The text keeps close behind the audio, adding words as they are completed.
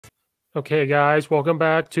Okay, guys, welcome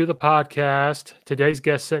back to the podcast. Today's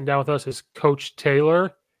guest sitting down with us is Coach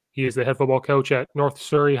Taylor. He is the head football coach at North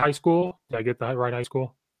Surry High School. Did I get that right, high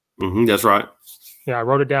school? That's right. Yeah, I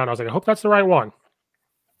wrote it down. I was like, I hope that's the right one.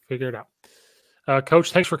 Figure it out.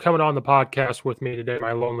 Coach, thanks for coming on the podcast with me today,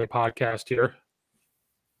 my lonely podcast here.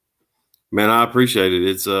 Man, I appreciate it.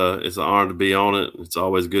 It's an honor to be on it. It's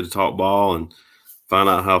always good to talk ball and find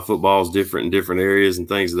out how football is different in different areas and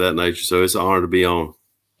things of that nature. So it's an honor to be on.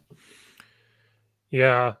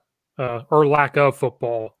 Yeah, or lack of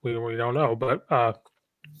football. We don't know, but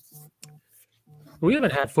we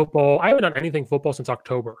haven't had football. I haven't done anything football since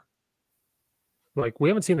October. Like, we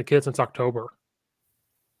haven't seen the kids since October.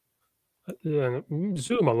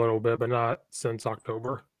 Zoom a little bit, but not since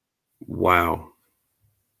October. Wow.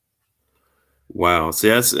 See,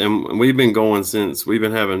 and we've been going since we've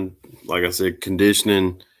been having, like I said,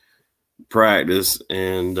 conditioning practice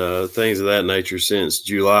and things of that nature since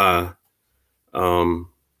July. 2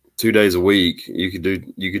 days a week you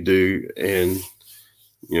could do, and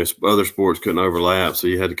other sports couldn't overlap, so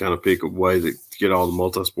you had to kind of pick a way to get all the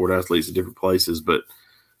multi-sport athletes at different places. But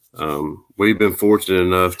we've been fortunate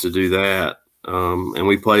enough to do that, and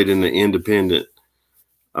we played in the independent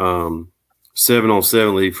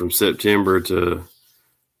 7-on-7 league from September to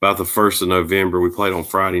about the 1st of November. We played on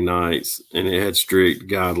Friday nights, and it had strict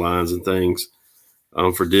guidelines and things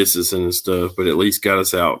for distancing and stuff, but at least got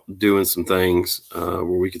us out doing some things where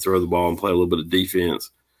we could throw the ball and play a little bit of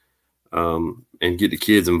defense and get the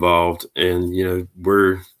kids involved. And,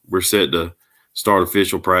 we're set to start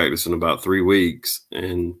official practice in about 3 weeks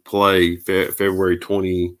and play February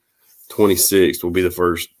 26th will be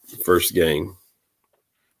the first game.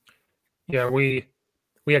 Yeah, we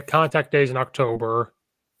had contact days in October.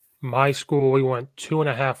 My school, we went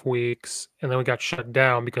 2.5 weeks, and then we got shut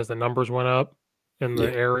down because the numbers went up in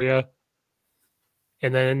the area.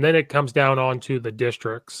 And then it comes down onto the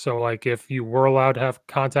districts. So, like, if you were allowed to have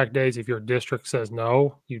contact days, if your district says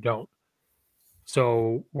no, you don't.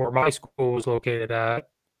 So where my school was located at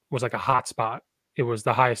was like a hot spot. It was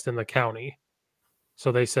the highest in the county.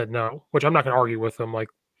 So they said no, which I'm not going to argue with them. Like,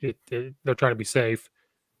 they're trying to be safe.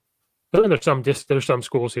 But then there's some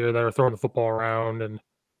schools here that are throwing the football around, and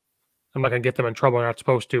I'm not going to get them in trouble. They're not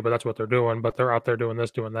supposed to, but that's what they're doing. But they're out there doing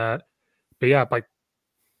this, doing that. But yeah, like,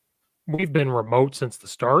 we've been remote since the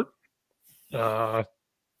start. I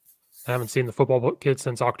haven't seen the football kids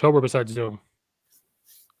since October besides Zoom.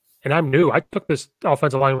 And I'm new. I took this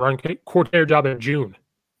offensive line run coordinator job in June.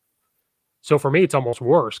 So for me, it's almost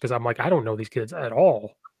worse because I'm like, I don't know these kids at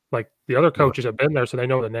all. Like, the other coaches have been there, so they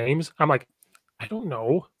know the names. I'm like, I don't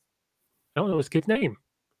know this kid's name.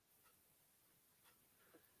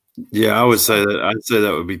 Yeah, I would say that. I'd say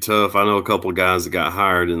that would be tough. I know a couple of guys that got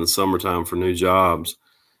hired in the summertime for new jobs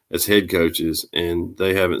as head coaches, and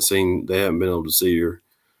they haven't been able to see or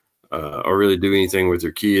really do anything with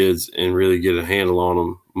their kids and really get a handle on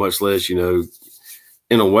them, much less, in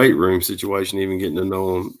a weight room situation, even getting to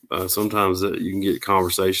know them. Sometimes you can get a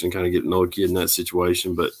conversation and kind of get to know a kid in that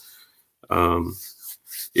situation, but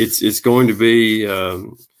it's going to be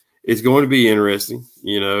interesting,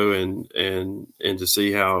 and to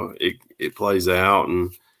see how it plays out,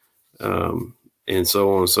 and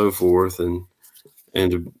so on and so forth, and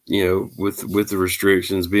with the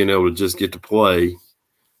restrictions, being able to just get to play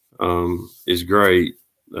is great,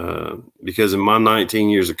 because in my 19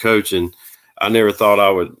 years of coaching, I never thought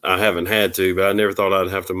I haven't had to, but I never thought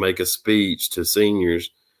I'd have to make a speech to seniors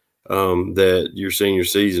that your senior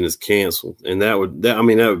season is canceled. And that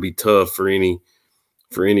would be tough for any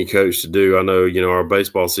coach to do. I know, our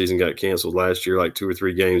baseball season got canceled last year, like 2 or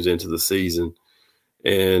 3 games into the season.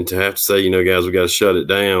 And to have to say, guys, we got to shut it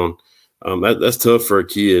down. That's tough for a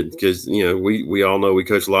kid because, we all know we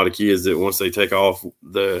coach a lot of kids that once they take off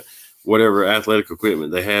the whatever athletic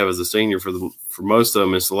equipment they have as a senior, for most of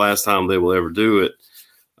them, it's the last time they will ever do it.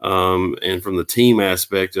 And from the team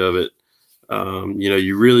aspect of it,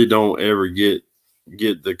 you really don't ever get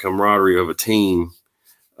the camaraderie of a team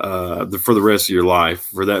for the rest of your life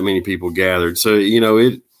for that many people gathered. So,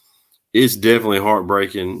 it's definitely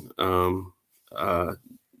heartbreaking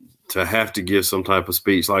to have to give some type of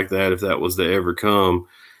speech like that, if that was to ever come,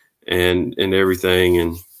 and everything.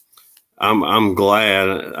 And I'm glad,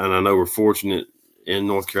 and I know we're fortunate in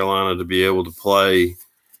North Carolina to be able to play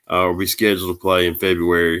or be scheduled to play in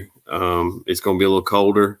February. It's going to be a little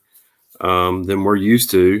colder than we're used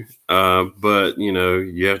to, but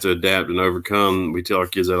you have to adapt and overcome. We tell our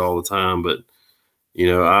kids that all the time, but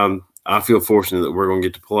I feel fortunate that we're going to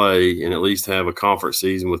get to play and at least have a conference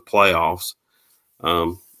season with playoffs.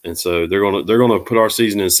 And so they're going to put our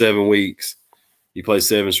season in 7 weeks, you play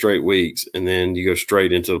 7 straight weeks, and then you go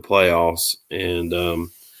straight into the playoffs and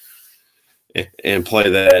play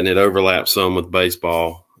that, and it overlaps some with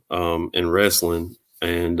baseball and wrestling,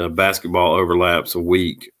 and basketball overlaps a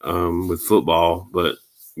week with football. But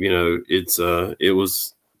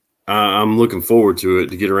I'm looking forward to it,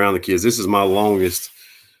 to get around the kids. This is my longest,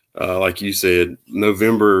 like you said,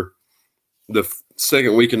 November. The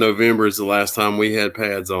second week of November is the last time we had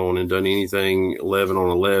pads on and done anything 11 on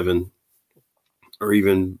 11, or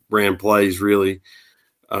even ran plays really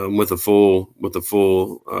with a full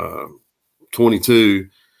 22.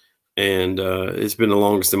 And it's been the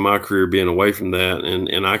longest in my career being away from that.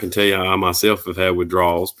 And I can tell you, I myself have had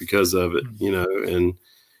withdrawals because of it, and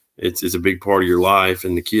it's a big part of your life,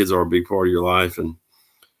 and the kids are a big part of your life. And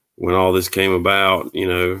when all this came about,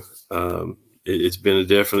 it's been a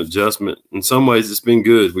definite adjustment. In some ways, it's been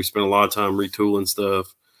good. We spent a lot of time retooling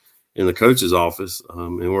stuff in the coach's office,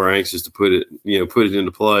 and we're anxious to put it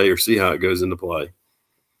into play, or see how it goes into play.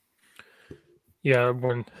 Yeah,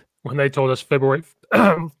 when they told us February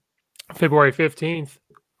 15th,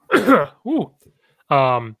 I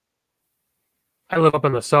live up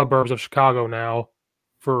in the suburbs of Chicago now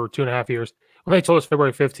for 2.5 years. When they told us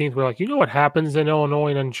February 15th, we're like, you know what happens in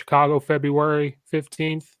Illinois and in Chicago February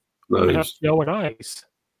 15th? We have snow and ice.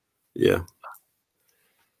 Yeah.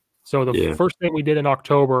 So the first thing we did in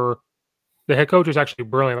October, the head coach was actually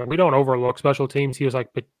brilliant. Like, we don't overlook special teams. He was like,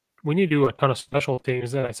 but we need to do a ton of special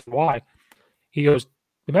teams. And I said, why? He goes,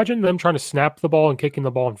 imagine them trying to snap the ball and kicking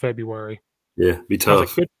the ball in February. Yeah, be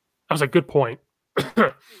tough. I was like, good point.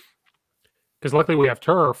 Because luckily we have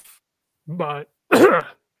turf, but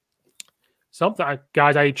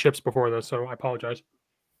guys, I ate chips before this, so I apologize.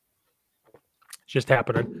 It's just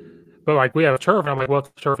happening. But like, we have turf, and I'm like, well,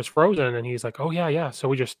 the turf is frozen. And he's like, oh yeah.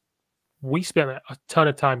 So we spent a ton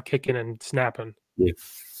of time kicking and snapping. Yeah.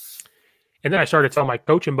 And then I started telling my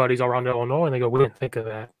coaching buddies all around Illinois, and they go, we didn't think of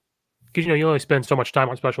that. Because, you only spend so much time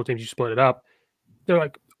on special teams, you split it up. They're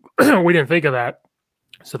like, we didn't think of that.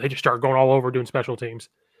 So they just started going all over doing special teams.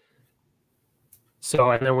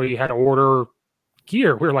 So, and then we had to order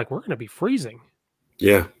gear. We were like, we're going to be freezing.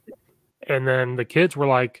 Yeah. And then the kids were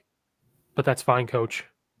like, but that's fine, coach.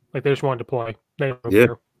 Like, they just wanted to play. They don't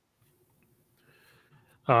care.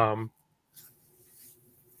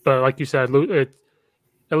 But like you said,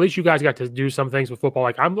 at least you guys got to do some things with football.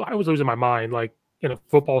 Like, I was losing my mind. Like, in a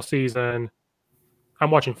football season,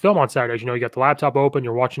 I'm watching film on Saturdays. You got the laptop open,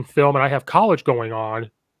 you're watching film, and I have college going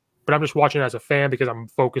on, but I'm just watching as a fan because I'm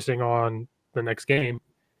focusing on the next game.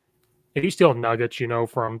 And you steal nuggets,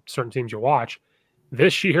 from certain teams you watch.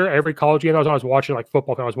 This year, every college game I was watching, like,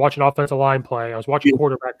 football. I was watching offensive line play. I was watching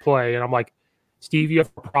quarterback play, and I'm like, Steve, you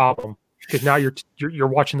have a problem because now you're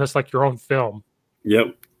watching this like your own film.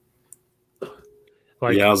 Yep.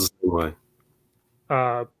 Like, I was the same way.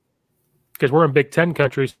 Because we're in Big Ten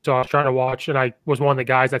countries, so I was trying to watch, and I was one of the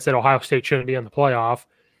guys that said Ohio State shouldn't be in the playoff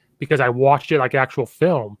because I watched it like actual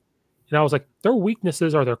film. And I was like, their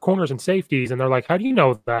weaknesses are their corners and safeties. And they're like, how do you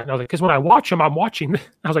know that? And I was like, because when I watch them, I'm watching.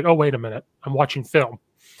 I was like, oh, wait a minute. I'm watching film.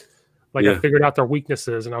 Like, I figured out their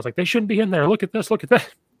weaknesses. And I was like, they shouldn't be in there. Look at this. Look at that.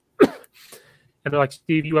 And they're like,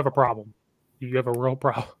 Steve, you have a problem. You have a real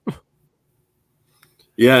problem.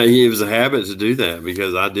 Yeah, it was a habit to do that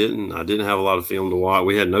because I didn't have a lot of film to watch.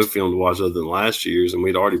 We had no film to watch other than last year's, and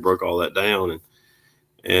we'd already broke all that down.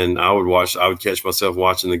 And I would catch myself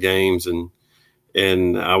watching the games, and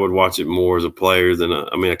I would watch it more as a player than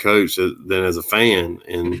a coach than as a fan.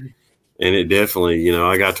 And it definitely,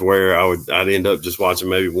 I got to where I'd end up just watching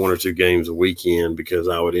maybe 1 or 2 games a weekend because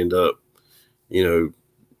I would end up,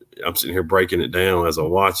 I'm sitting here breaking it down as I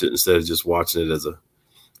watch it instead of just watching it as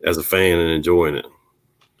a fan and enjoying it.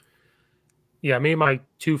 Yeah, me and my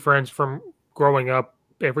 2 friends from growing up,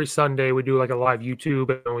 every Sunday we do like a live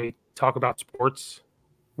YouTube and we talk about sports,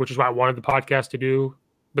 which is what I wanted the podcast to do.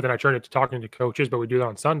 But then I turned it to talking to coaches, but we do that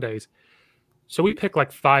on Sundays. So we pick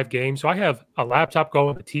like 5 games. So I have a laptop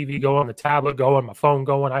going, the TV going, the tablet going, my phone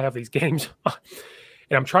going. I have these games. And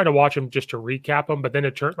I'm trying to watch them just to recap them. But then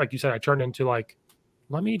it turned, like you said, I turned into like,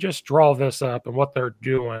 let me just draw this up and what they're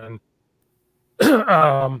doing.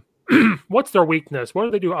 What's their weakness? What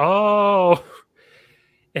do they do? Oh,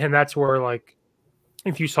 and that's where, like,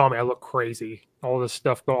 if you saw me, I look crazy. All this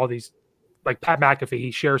stuff, all these, like Pat McAfee,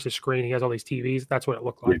 he shares his screen. He has all these TVs. That's what it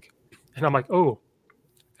looked like. And I'm like, oh,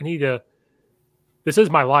 this is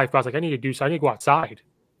my life. I was like, I need to do so. I need to go outside.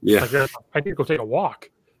 Yeah. Like, I need to go take a walk.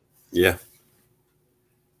 Yeah.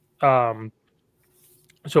 So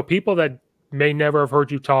people that may never have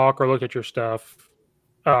heard you talk or looked at your stuff,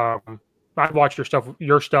 I've watched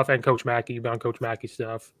your stuff and Coach Mackey. You've been on Coach Mackey's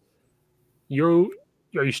stuff.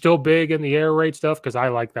 are you still big in the air raid stuff? Because I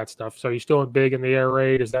like that stuff. So are you still big in the air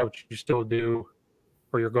raid? Is that what you still do,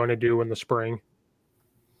 or you're going to do in the spring?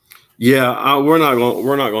 Yeah, we're not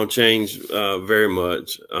going to change very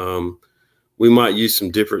much. We might use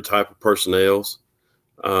some different type of personnels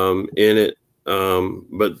in it,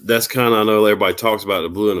 but that's kind of, I know everybody talks about the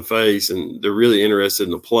blue in the face, and they're really interested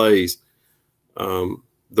in the plays.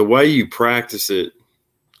 The way you practice it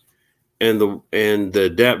and the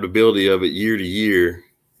adaptability of it year to year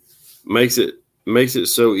makes it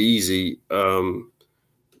so easy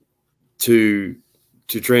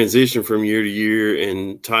to transition from year to year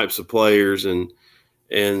and types of players and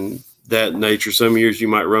that nature. Some years you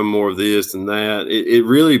might run more of this and that. It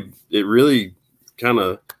really kind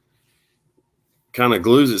of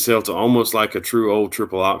glues itself to almost like a true old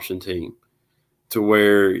triple option team, to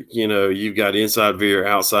where, you know, you've got inside veer,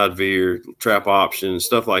 outside veer, trap option,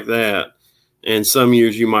 stuff like that. And some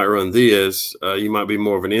years you might run this, you might be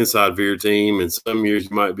more of an inside veer team, and some years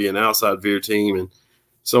you might be an outside veer team, and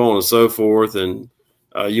so on and so forth. And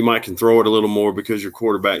you might can throw it a little more because your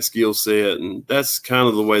quarterback skill set. And that's kind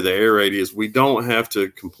of the way the air raid is. We don't have to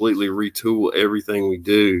completely retool everything we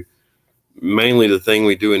do. Mainly the thing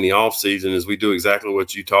we do in the off season is we do exactly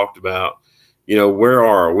what you talked about. You know, where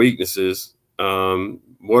are our weaknesses?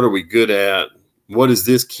 What are we good at? What is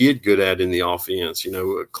this kid good at in the offense? You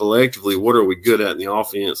know, collectively, what are we good at in the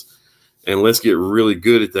offense? And let's get really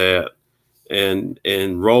good at that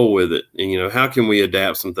and roll with it. And, you know, how can we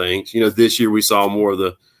adapt some things? You know, this year we saw more of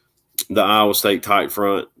the Iowa State tight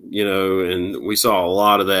front, you know, and we saw a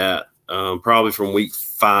lot of that probably from week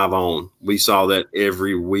 5 on. We saw that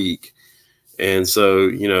every week. And so,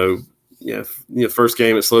 you know, first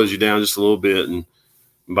game, it slows you down just a little bit. And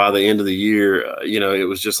by the end of the year, you know, it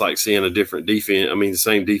was just like seeing a different defense. I mean, the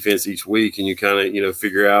same defense each week, and you kind of, you know,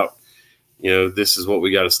 figure out, you know, this is what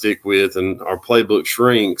we got to stick with. And our playbook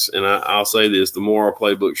shrinks. And I'll say this, the more our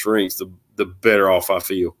playbook shrinks, the better off I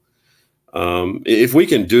feel. If we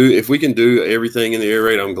can do everything in the air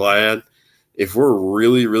raid, I'm glad. If we're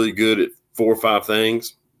really, really good at 4 or 5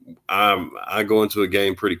 things, I go into a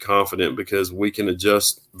game pretty confident, because we can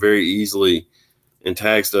adjust very easily and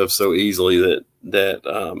tag stuff so easily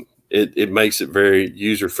that it makes it very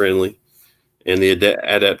user friendly, and the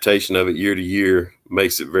adaptation of it year to year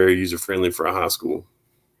makes it very user friendly for a high school.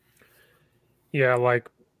 Yeah, like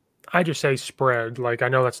I just say spread. Like I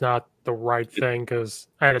know that's not the right thing, because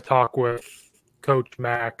I had a talk with Coach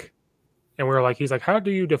Mack, and we were like, he's like, how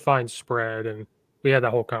do you define spread? And we had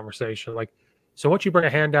that whole conversation. Like, so once you bring a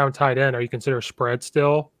hand down tight end, are you consider spread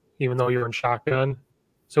still, even though you're in shotgun?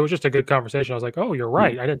 So it was just a good conversation. I was like, oh, you're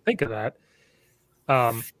right. I didn't think of that.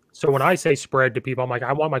 So when I say spread to people, I'm like,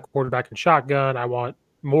 I want my quarterback in shotgun. I want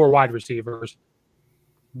more wide receivers,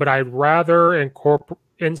 but I'd rather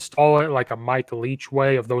install it like a Mike Leach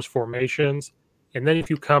way of those formations. And then if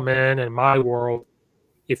you come in my world,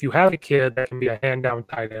 if you have a kid that can be a hand down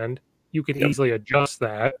tight end, you can easily adjust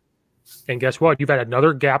that. And guess what? You've had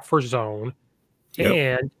another gap for zone,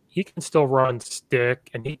 and he can still run stick,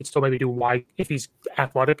 and he can still maybe do wide if he's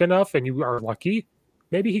athletic enough and you are lucky.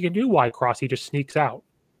 Maybe he can do wide cross. He just sneaks out.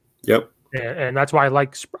 Yep. And that's why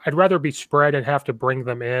I'd rather be spread and have to bring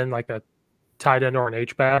them in like a tight end or an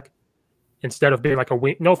H-back instead of being like a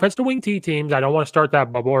wing. No offense to wing T teams. I don't want to start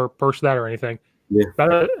that bubble or burst that or anything. Yeah.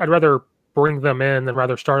 But I'd rather bring them in than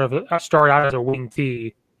rather start out as a wing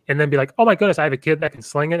T and then be like, oh my goodness, I have a kid that can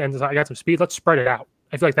sling it and I got some speed. Let's spread it out.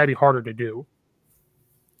 I feel like that'd be harder to do.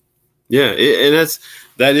 Yeah, and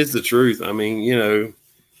that is the truth. I mean, you know,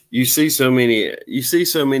 you see so many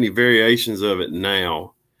variations of it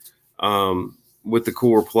now, with the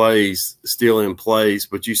core plays still in place,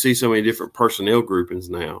 but you see so many different personnel groupings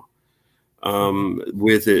now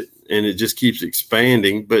with it, and it just keeps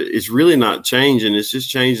expanding. But it's really not changing. It's just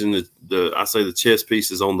changing the chess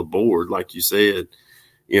pieces on the board, like you said.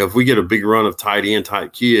 You know, if we get a big run of tight end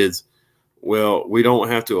type kids, well, we don't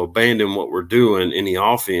have to abandon what we're doing in the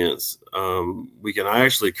offense. We can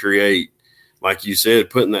actually create, like you said,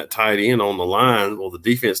 putting that tight end on the line. Well, the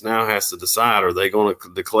defense now has to decide, are they going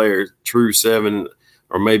to declare true 7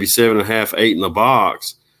 or maybe 7.5, 8 in the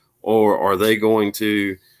box, or are they going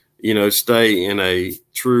to, you know, stay in a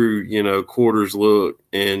true, you know, quarters look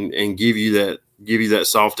and give you that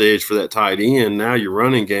soft edge for that tight end. Now your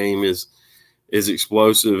running game is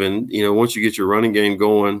explosive. And, you know, once you get your running game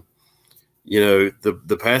going, you know,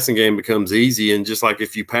 the passing game becomes easy. And just like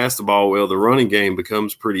if you pass the ball well, the running game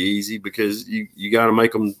becomes pretty easy, because you got to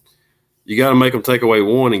make them take away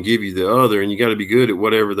one and give you the other, and you got to be good at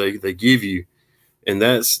whatever they give you. And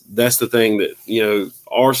that's the thing that, you know,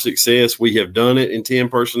 our success, we have done it in 10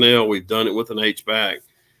 personnel. We've done it with an H-back.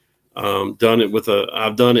 Done it with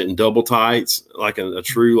I've done it in double tights, like a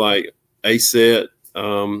true like A set,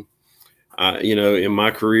 in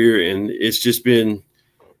my career. And it's been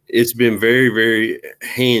very, very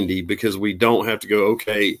handy because we don't have to go,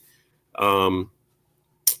 okay,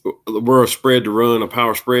 we're a spread to run, a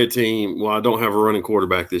power spread team. Well, I don't have a running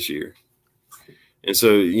quarterback this year. And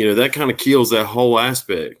so, that kind of kills that whole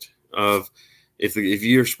aspect of if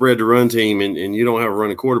you're a spread to run team and you don't have a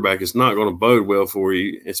running quarterback, it's not going to bode well for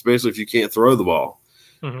you, especially if you can't throw the ball.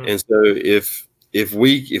 Mm-hmm. And so if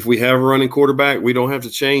we have a running quarterback, we don't have to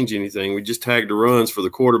change anything. We just tag the runs for the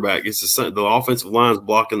quarterback. It's the offensive line's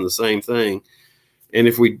blocking the same thing. And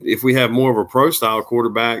if we have more of a pro style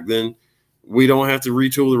quarterback, then we don't have to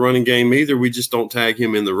retool the running game either. We just don't tag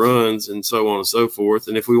him in the runs and so on and so forth.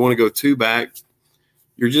 And if we want to go two back,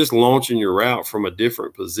 you're just launching your route from a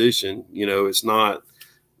different position. It's not,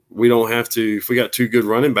 we don't have to, if we got two good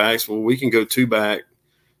running backs, well, we can go two back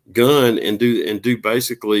gun and do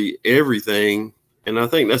basically everything. And I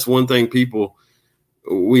think that's one thing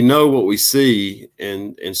we know what we see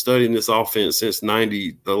and studying this offense since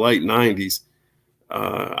the late 90s.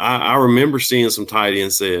 I remember seeing some tight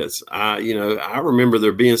end sets. I remember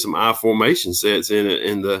there being some I formation sets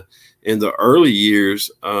in the early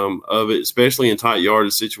years of it, especially in tight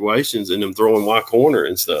yardage situations and them throwing Y corner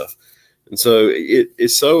and stuff. And so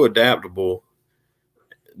it's so adaptable.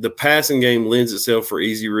 The passing game lends itself for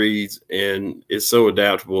easy reads, and it's so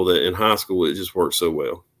adaptable that in high school it just works so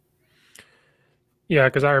well. Yeah,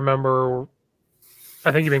 because I remember,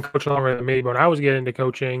 I think you've been coaching longer than me, but when I was getting into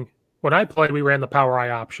coaching, when I played, we ran the power I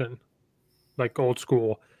option, like old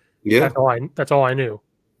school. Yeah, that's all I knew.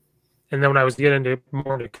 And then when I was getting into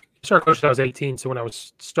started coaching, I was 18. So when I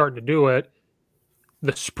was starting to do it,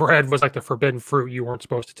 the spread was like the forbidden fruit you weren't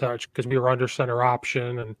supposed to touch because we were under center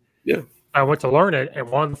option. And yeah, I went to learn it. And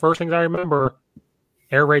one of the first things I remember,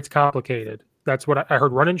 air raid's complicated. That's what I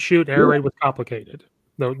heard. Run and shoot, air raid was complicated.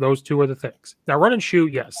 Those two are the things. Now run and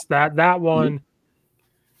shoot, yes, that one.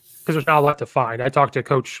 Because there's not a lot to find. I talked to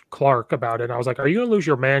Coach Clark about it, and I was like, are you going to lose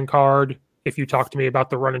your man card if you talk to me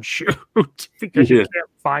about the run and shoot because you can't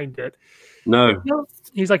find it? No.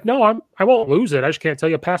 He's like, no, I won't lose it. I just can't tell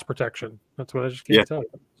you pass protection. That's what I just can't tell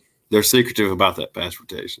you. They're secretive about that pass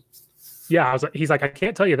protection. Yeah, he's like, I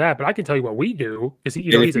can't tell you that, but I can tell you what we do. Because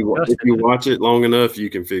if you watch it long enough,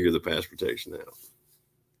 you can figure the pass protection out.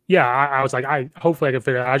 Yeah, I was like, hopefully I can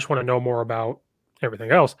figure it out. I just want to know more about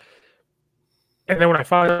everything else. And then when I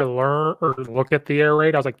finally learned or looked at the air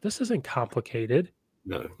raid, I was like, this isn't complicated.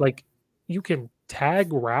 No. Like, you can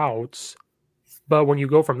tag routes, but when you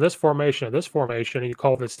go from this formation to this formation and you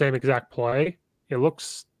call it the same exact play, it will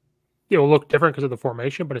look different because of the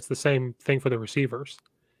formation, but it's the same thing for the receivers.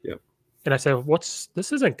 Yep. And I said,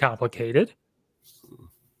 this isn't complicated.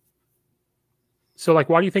 So, like,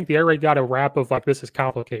 why do you think the air raid got a rap of, like, this is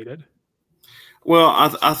complicated?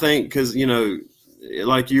 Well, I think because,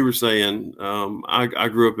 like you were saying, I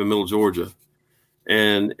grew up in Middle Georgia,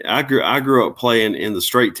 and I grew up playing in the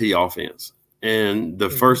straight T offense. And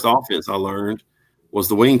the first offense I learned was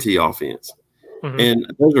the wing T offense. Mm-hmm.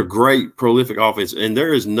 And those are great, prolific offense. And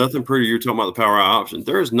there is nothing prettier. You're talking about the power I option.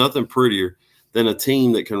 There is nothing prettier than a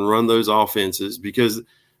team that can run those offenses because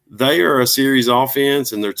they are a series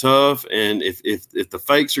offense and they're tough. And if the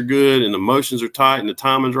fakes are good and the motions are tight and the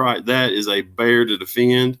timing's right, that is a bear to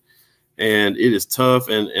defend. And it is tough.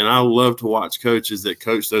 And I love to watch coaches that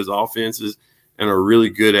coach those offenses and are really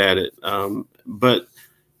good at it. But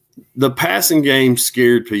the passing game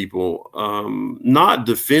scared people, not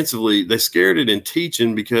defensively. They scared it in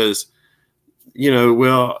teaching because,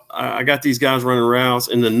 I got these guys running routes.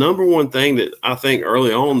 And the number one thing that I think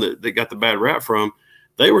early on that got the bad rap from,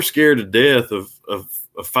 they were scared to death of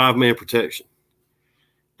five-man protection.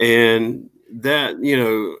 And that,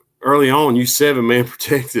 early on, you seven-man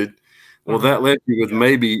protected. Well, that left you with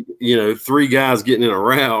maybe, three guys getting in a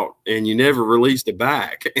route and you never released a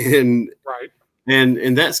back. And right.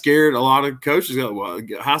 And that scared a lot of coaches. Well,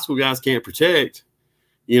 high school guys can't protect,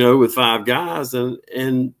 with five guys.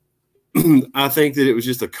 And I think that it was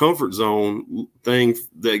just a comfort zone thing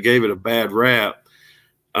that gave it a bad rap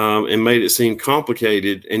and made it seem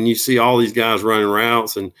complicated. And you see all these guys running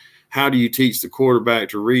routes. And how do you teach the quarterback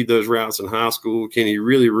to read those routes in high school? Can he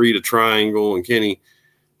really read a triangle? And can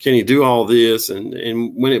he do all this?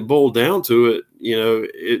 And when it boiled down to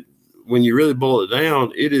it, when you really boil it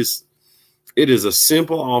down, it is a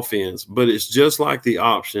simple offense, but it's just like the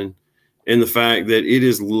option in the fact that it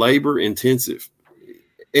is labor intensive.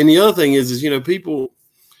 And the other thing is people,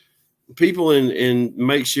 people in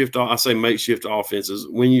makeshift, I say makeshift offenses,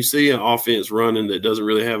 when you see an offense running that doesn't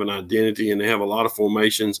really have an identity and they have a lot of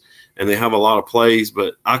formations and they have a lot of plays,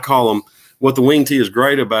 but I call them, what the wing tee is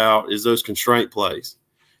great about is those constraint plays.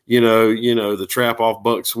 The trap off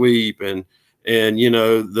buck sweep and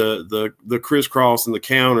the crisscross and the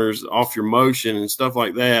counters off your motion and stuff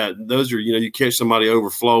like that. Those are, you catch somebody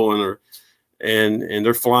overflowing and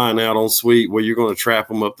they're flying out on sweep where you're going to trap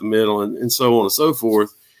them up the middle and so on and so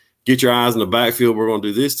forth. Get your eyes in the backfield. We're going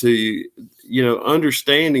to do this to you.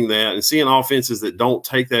 Understanding that and seeing offenses that don't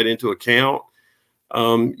take that into account,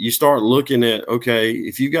 you start looking at, okay,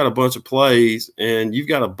 if you've got a bunch of plays and you've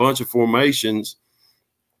got a bunch of formations,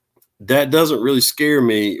 that doesn't really scare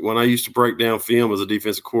me when I used to break down film as a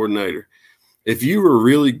defensive coordinator. If you were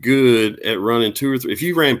really good at running 2 or 3, if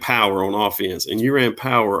you ran power on offense and you ran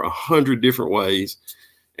power 100 different ways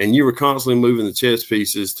and you were constantly moving the chess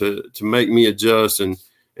pieces to make me adjust and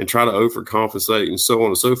try to overcompensate and so on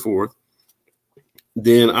and so forth,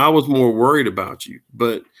 then I was more worried about you.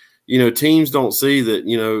 But, teams don't see that,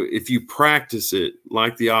 if you practice it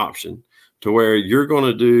like the option to where you're going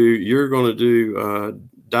to do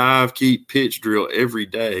dive, keep, pitch drill every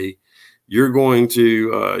day. You're going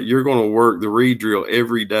to work the read drill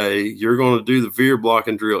every day. You're going to do the veer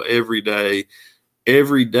blocking drill every day.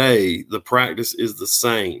 Every day, the practice is the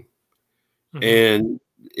same. Mm-hmm. And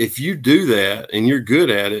if you do that and you're good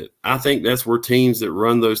at it, I think that's where teams that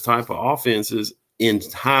run those type of offenses in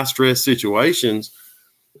high stress situations,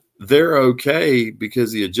 they're okay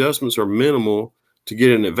because the adjustments are minimal to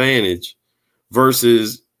get an advantage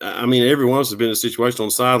versus, every once has been a situation on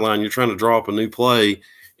the sideline. You're trying to draw up a new play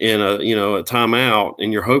in a timeout,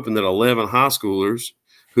 and you're hoping that 11 high schoolers,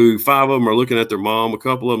 who 5 of them are looking at their mom, a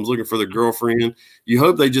couple of them's looking for their girlfriend. You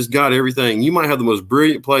hope they just got everything. You might have the most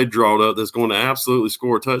brilliant play drawn up that's going to absolutely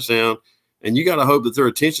score a touchdown, and you got to hope that their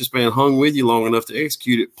attention span hung with you long enough to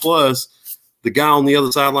execute it. Plus, the guy on the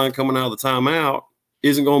other sideline coming out of the timeout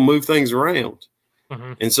isn't going to move things around.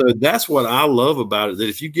 Mm-hmm. And so that's what I love about it, that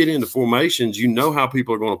if you get into formations, you know how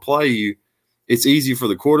people are going to play you. It's easy for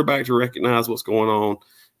the quarterback to recognize what's going on.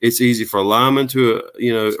 It's easy for a lineman to,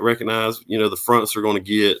 recognize, the fronts are going to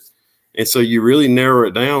get. And so you really narrow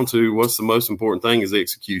it down to what's the most important thing is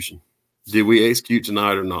execution. Did we execute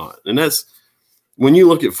tonight or not? And that's when you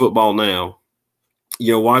look at football now,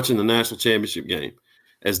 watching the national championship game,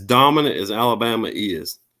 as dominant as Alabama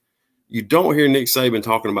is, you don't hear Nick Saban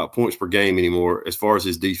talking about points per game anymore as far as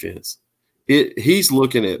his defense. He's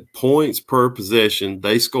looking at points per possession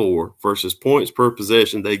they score versus points per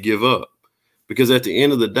possession they give up. Because at the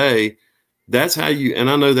end of the day, that's how and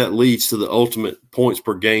I know that leads to the ultimate points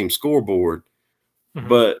per game scoreboard. Mm-hmm.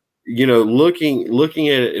 But, looking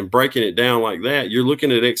at it and breaking it down like that, you're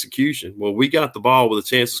looking at execution. Well, we got the ball with a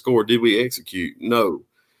chance to score. Did we execute? No.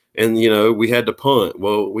 And, we had to punt.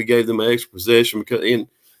 Well, we gave them an extra possession and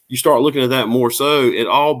you start looking at that more so. It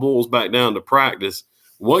all boils back down to practice.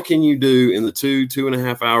 What can you do in the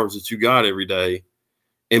 2.5 hours that you got every day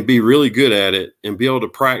and be really good at it and be able to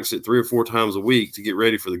practice it 3 or 4 times a week to get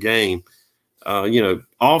ready for the game?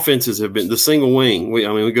 Offenses have been the single wing.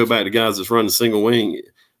 We go back to guys that's run the single wing.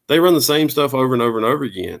 They run the same stuff over and over and over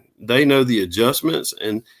again. They know the adjustments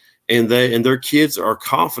and their kids are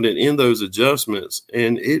confident in those adjustments,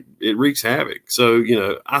 and it wreaks havoc. So,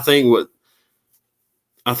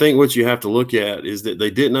 I think what you have to look at is that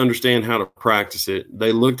they didn't understand how to practice it.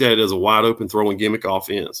 They looked at it as a wide open throwing gimmick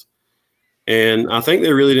offense. And I think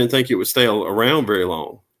they really didn't think it would stay around very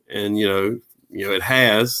long. And, it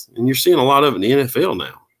has, and you're seeing a lot of it in the NFL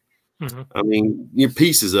now. Mm-hmm.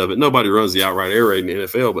 Pieces of it. Nobody runs the outright air raid in the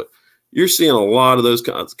NFL, but you're seeing a lot of those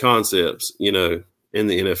concepts, in the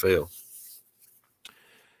NFL.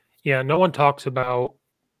 Yeah, no one talks about,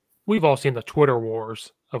 we've all seen the Twitter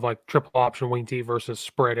wars of like triple option wing tee versus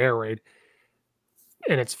spread air raid.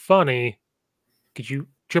 And it's funny because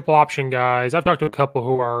triple option guys, I've talked to a couple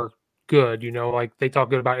who are good, like they talk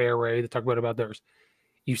good about air raid, they talk good about theirs.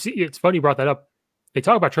 You see, it's funny you brought that up. They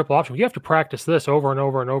talk about triple option. You have to practice this over and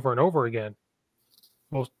over and over and over again.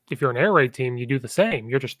 Well, if you're an air raid team, you do the same.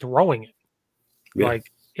 You're just throwing it. Yeah. Like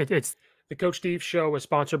it's the Coach Steve show is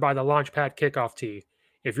sponsored by the Launchpad Kickoff Tee.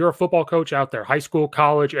 If you're a football coach out there, high school,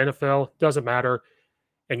 college, NFL, doesn't matter,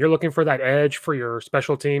 and you're looking for that edge for your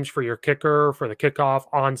special teams, for your kicker, for the kickoff,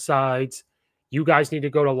 onsides, you guys need to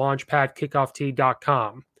go to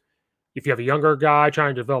launchpadkickoff.com. If you have a younger guy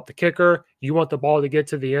trying to develop the kicker, you want the ball to get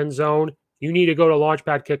to the end zone, you need to go to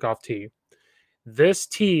Launchpad Kickoff Tee. This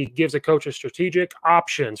tee gives a coach a strategic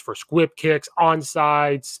options for squib kicks,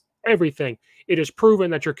 onsides, everything. It is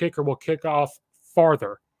proven that your kicker will kick off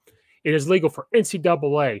farther. It is legal for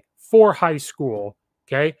NCAA, for high school,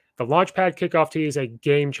 okay? The Launchpad Kickoff Tee is a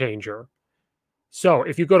game changer. So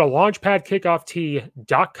if you go to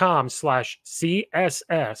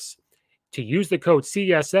launchpadkickoff.com/CSS to use the code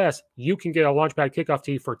CSS, you can get a Launchpad Kickoff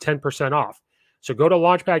Tee for 10% off. So go to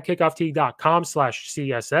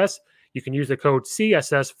launchpadkickoff.com/CSS. You can use the code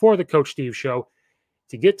CSS for the Coach Steve Show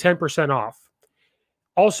to get 10% off.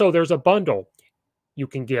 Also, there's a bundle. You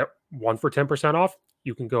can get one for 10% off.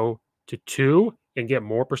 You can go to two and get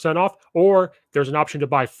more % off, or there's an option to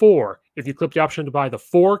buy four. If you click the option to buy the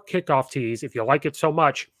 4 kickoff tees, if you like it so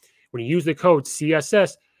much, when you use the code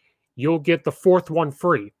CSS, you'll get the 4th one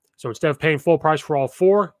free. So instead of paying full price for all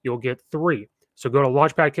 4, you'll get 3. So go to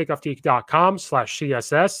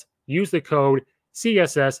launchpadkickoff.com/CSS, use the code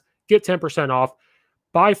CSS, get 10% off,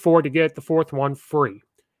 buy 4 to get the 4th one free.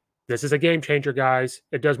 This is a game changer, guys.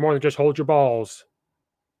 It does more than just hold your balls.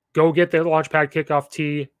 Go get the Launchpad Kickoff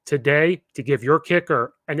Tee today to give your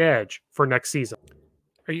kicker an edge for next season.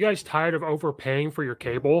 Are you guys tired of overpaying for your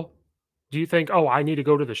cable? Do you think, oh, I need to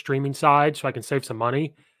go to the streaming side so I can save some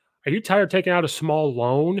money? Are you tired of taking out a small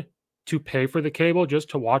loan to pay for the cable just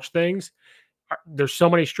to watch things? There's so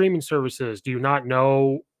many streaming services. Do you not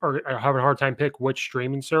know or are having a hard time pick which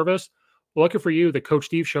streaming service? Well, lucky for you, the Coach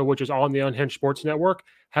Steve Show, which is on the Unhinged Sports Network,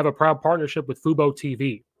 have a proud partnership with Fubo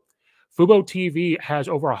TV. Fubo TV has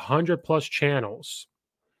over 100+ channels.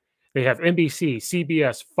 They have NBC,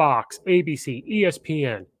 CBS, Fox, ABC,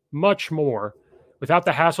 ESPN, much more, without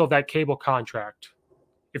the hassle of that cable contract.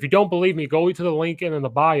 If you don't believe me, go to the link in the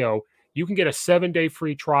bio. You can get a 7-day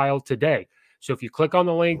free trial today. So if you click on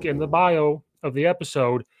the link in the bio of the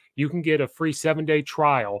episode, you can get a free 7-day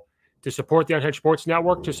trial to support the Unhinged Sports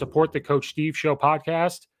Network, to support the Coach Steve Show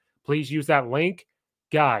podcast. Please use that link.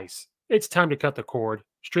 Guys, it's time to cut the cord.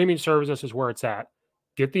 Streaming services is where it's at.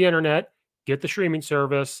 Get the internet, get the streaming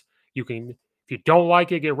service. You can, if you don't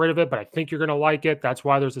like it, get rid of it, but I think you're going to like it. That's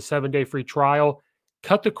why there's a 7-day free trial.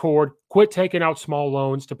 Cut the cord. Quit taking out small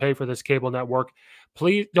loans to pay for this cable network.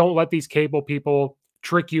 Please don't let these cable people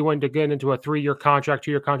trick you into getting into a 3-year contract,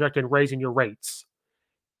 2-year contract, and raising your rates.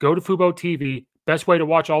 Go to Fubo TV. Best way to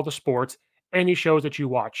watch all the sports, any shows that you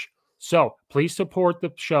watch. So please support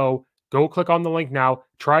the show. Go click on the link now.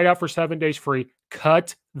 Try it out for 7 days free.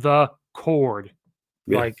 Cut the cord.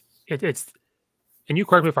 Yeah. Like it's, and you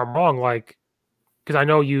correct me if I'm wrong, like, because I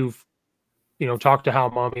know you've, talked to Hal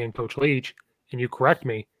Mommy and Coach Leach, and you correct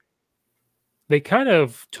me. They kind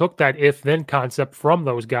of took that if-then concept from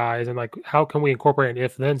those guys, and like, how can we incorporate an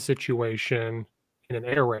if-then situation in an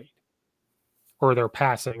air raid? Or they're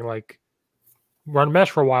passing, like, run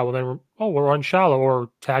mesh for a while, and then, we'll run shallow, or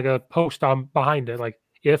tag a post on behind it. Like,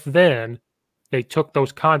 if-then, they took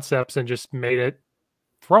those concepts and just made it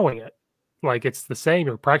throwing it. Like, it's the same.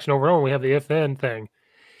 You're practicing over and over. We have the if-then thing.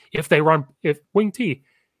 If wing T,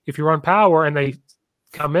 if you run power and they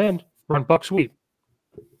come in, run buck sweep.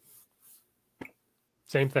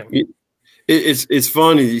 Same thing. It's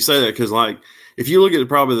funny you say that, because, like, if you look at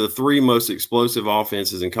probably the 3 most explosive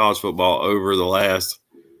offenses in college football over the last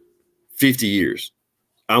 50 years,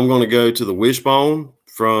 I'm going to go to the wishbone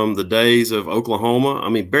from the days of Oklahoma. I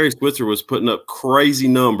mean, Barry Switzer was putting up crazy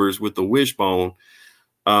numbers with the wishbone,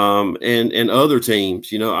 and other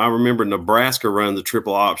teams. I remember Nebraska running the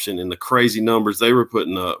triple option and the crazy numbers they were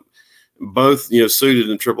putting up, both suited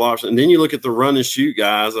in triple option. And then you look at the run and shoot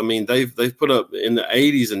guys. I mean, they've put up in the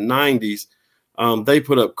 80s and 90s. They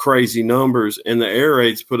put up crazy numbers, and the air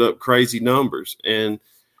raids put up crazy numbers. And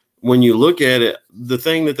when you look at it, the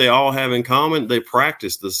thing that they all have in common, they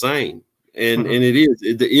practice the same. And it is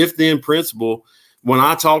the if-then principle. When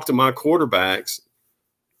I talk to my quarterbacks,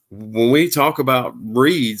 when we talk about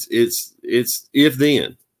reads, it's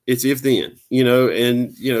if-then. It's if-then,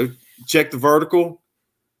 and, check the vertical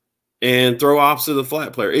and throw opposite of the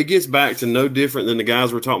flat player. It gets back to no different than the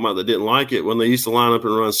guys we're talking about that didn't like it when they used to line up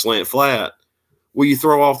and run slant flat. Well, you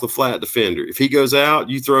throw off the flat defender. If he goes out,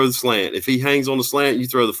 you throw the slant. If he hangs on the slant, you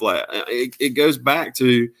throw the flat. It goes back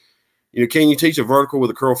to, can you teach a vertical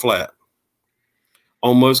with a curl flat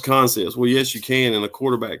on most concepts? Well, yes, you can, and a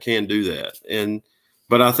quarterback can do that.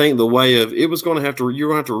 But I think the way of it was going to have to, you're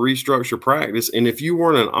going to have to restructure practice. And if you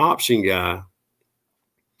weren't an option guy,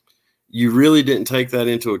 you really didn't take that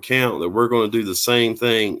into account, that we're going to do the same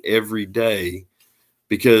thing every day,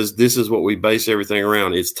 because this is what we base everything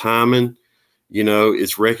around. It's timing,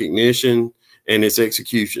 it's recognition, and it's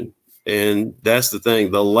execution. And that's the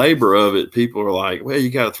thing. The labor of it, people are like, well, you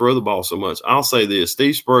got to throw the ball so much. I'll say this.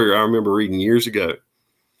 Steve Spurrier, I remember reading years ago,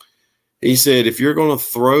 he said, if you're going to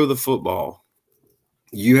throw the football,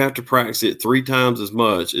 you have to practice it 3 times as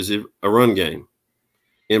much as a run game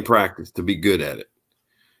in practice to be good at it.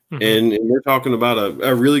 And we're talking about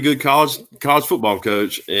a really good college football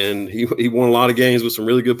coach, and he won a lot of games with some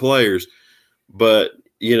really good players. But,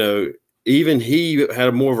 you know, even he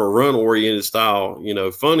had more of a run-oriented style, you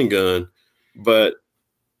know, fun and gun. But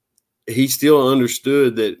he still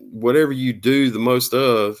understood that whatever you do the most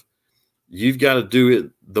of, you've got to do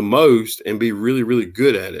it the most and be really, really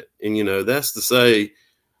good at it. And, you know, that's to say,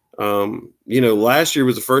 you know, last year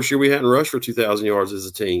was the first year we hadn't rushed for 2,000 yards as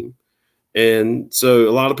a team. And so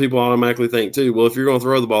a lot of people automatically think too, well, if you're going to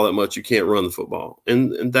throw the ball that much, you can't run the football.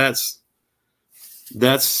 And that's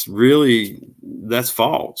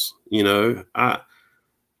false. You know, I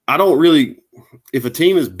don't really, if a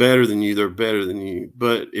team is better than you, they're better than you.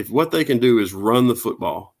 But if what they can do is run the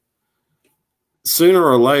football, sooner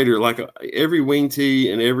or later, like every wing T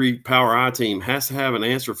and every power I team has to have an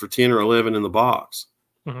answer for 10 or 11 in the box,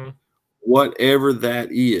 whatever that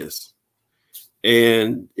is.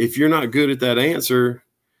 And if you're not good at that answer,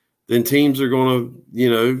 then teams are going to, you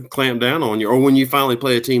know, clamp down on you. Or when you finally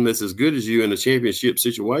play a team that's as good as you in a championship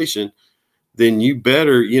situation, then you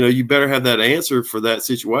better have that answer for that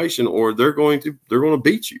situation, or they're going to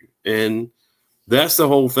beat you. And that's the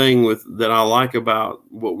whole thing that I like about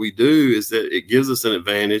what we do, is that it gives us an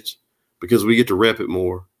advantage because we get to rep it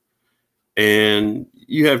more. And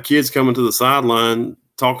you have kids coming to the sideline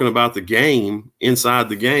talking about the game inside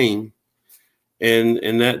the game. And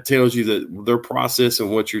that tells you that they're processing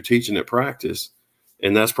what you're teaching at practice.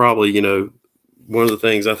 And that's probably, you know, one of the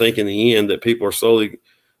things I think in the end that people are slowly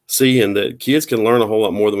seeing, that kids can learn a whole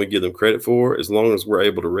lot more than we give them credit for, as long as we're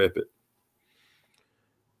able to rep it.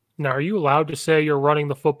 Now, are you allowed to say you're running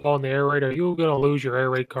the football in the air raid? Or are you going to lose your air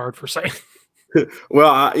raid card for saying?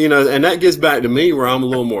 Well, you know, and that gets back to me where I'm a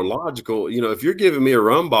little more logical. You know, if you're giving me a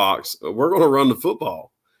run box, we're going to run the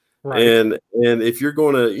football. Right. And if you're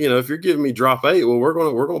going to, you know, if you're giving me drop 8, well, we're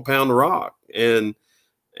going to pound the rock. And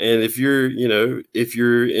if you're, you know, if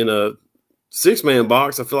you're in a 6-man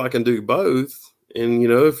box, I feel I can do both. And, you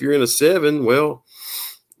know, if you're in a 7, well,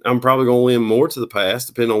 I'm probably going to lean more to the pass,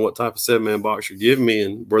 depending on what type of 7-man box you're giving me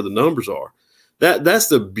and where the numbers are. That's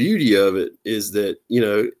the beauty of it, is that, you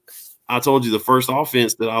know, I told you the first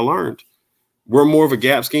offense that I learned, we're more of a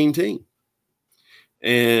gap scheme team.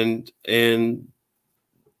 And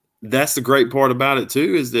that's the great part about it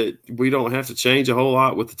too, is that we don't have to change a whole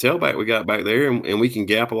lot with the tailback we got back there, and we can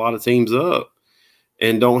gap a lot of teams up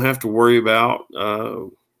and don't have to worry about,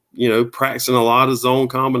 you know, practicing a lot of zone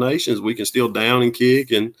combinations. We can still down and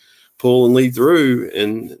kick and pull and lead through.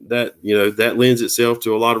 And that, you know, that lends itself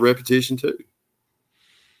to a lot of repetition too.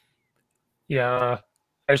 Yeah.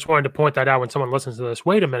 I just wanted to point that out when someone listens to this.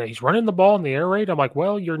 Wait a minute, he's running the ball in the air raid. I'm like,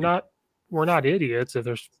 well, we're not idiots. If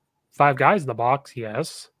there's 5 guys in the box,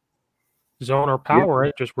 yes. Zone or power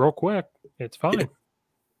it just real quick. It's fine.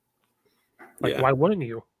 Like, why wouldn't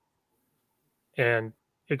you? And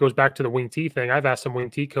it goes back to the wing T thing. I've asked some wing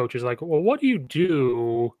T coaches, like, well, what do you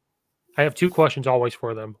do? I have 2 questions always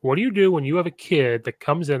for them. What do you do when you have a kid that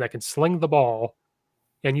comes in that can sling the ball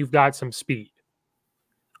and you've got some speed?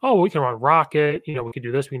 Oh, we can run rocket. You know, we can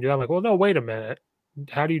do this, we can do that. I'm like, well, no, wait a minute.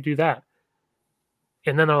 How do you do that?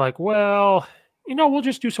 And then they're like, well, you know, we'll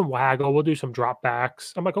just do some waggle. We'll do some drop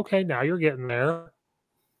backs. I'm like, okay, now you're getting there.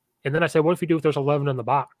 And then I said, what if you do if there's 11 in the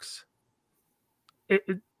box?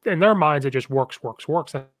 In their minds, it just works.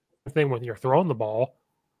 That's the thing when you're throwing the ball.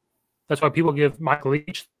 That's why people give Michael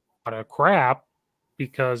Leach a lot of crap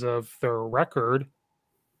because of their record.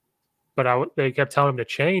 But they kept telling him to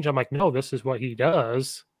change. I'm like, no, this is what he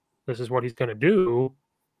does. This is what he's going to do.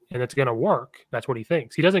 And it's going to work. That's what he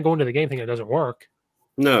thinks. He doesn't go into the game thinking it doesn't work.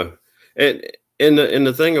 No. And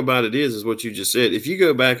the thing about it is what you just said. If you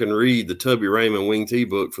go back and read the Tubby Raymond Wing T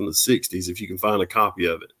book from the 60s, if you can find a copy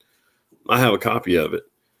of it, I have a copy of it.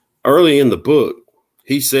 Early in the book,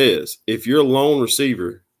 he says, if your lone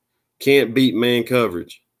receiver can't beat man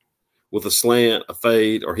coverage with a slant, a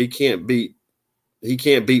fade, or he can't beat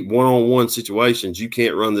one-on-one situations, you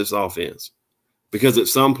can't run this offense. Because at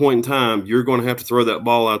some point in time, you're going to have to throw that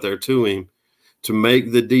ball out there to him to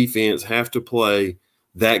make the defense have to play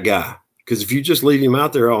that guy. Because if you just leave him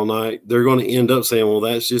out there all night, they're going to end up saying, well,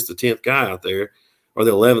 that's just the 10th guy out there or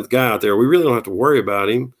the 11th guy out there. We really don't have to worry about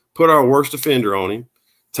him. Put our worst defender on him.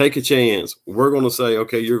 Take a chance. We're going to say,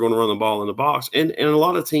 okay, you're going to run the ball in the box. And a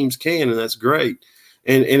lot of teams can, and that's great.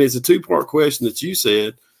 And it's a 2-part question that you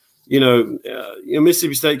said. You know,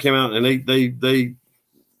 Mississippi State came out and they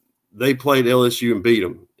played LSU and beat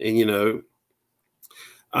them. And, you know,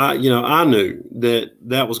 I knew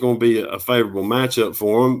that was going to be a favorable matchup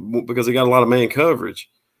for them because they got a lot of man coverage.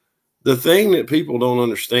 The thing that people don't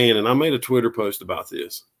understand, and I made a Twitter post about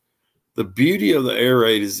this, the beauty of the air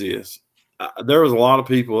raid is this. there was a lot of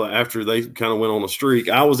people after they kind of went on a streak.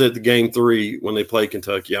 I was at the game 3 when they played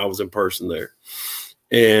Kentucky. I was in person there.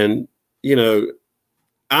 And, you know,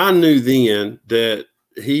 I knew then that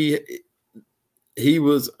he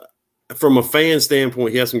was, from a fan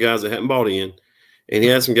standpoint, he had some guys that hadn't bought in, and he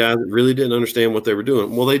had some guys that really didn't understand what they were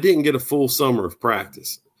doing. Well, they didn't get a full summer of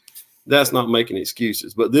practice. That's not making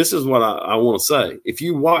excuses. But this is what I want to say. If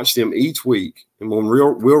you watch them each week, and when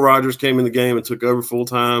Will Rogers came in the game and took over full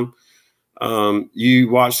time, you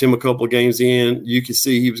watched him a couple of games in, you could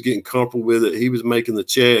see he was getting comfortable with it. He was making the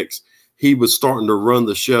checks. He was starting to run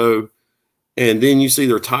the show. And then you see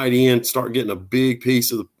their tight end start getting a big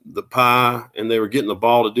piece of the pie, and they were getting the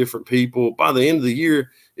ball to different people. By the end of the year,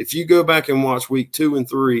 if you go back and watch week 2 and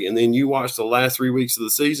 3, and then you watch the last 3 weeks of the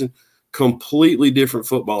season, completely different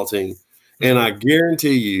football team. And I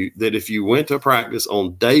guarantee you that if you went to practice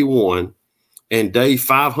on day 1 and day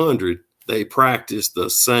 500, they practiced the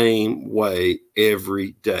same way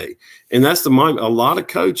every day. And that's the mind. A lot of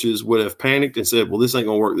coaches would have panicked and said, well, this ain't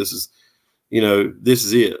going to work. This is, you know, this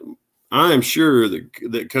is it. I am sure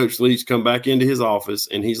that Coach Leach come back into his office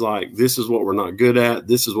and he's like, this is what we're not good at.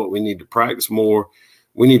 This is what we need to practice more.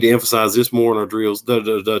 We need to emphasize this more in our drills,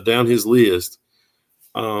 down his list.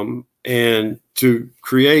 And to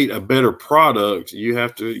create a better product, you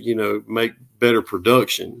have to, you know, make better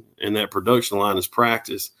production, and that production line is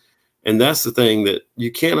practice. And that's the thing that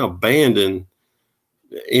you can't abandon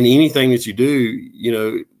in anything that you do, you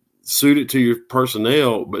know, suit it to your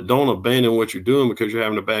personnel, but don't abandon what you're doing because you're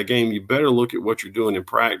having a bad game. You better look at what you're doing in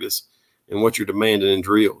practice and what you're demanding in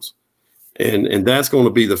drills. And that's going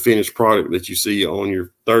to be the finished product that you see on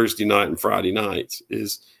your Thursday night and Friday nights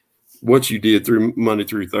is what you did through Monday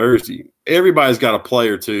through Thursday. Everybody's got a play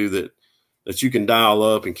or two that you can dial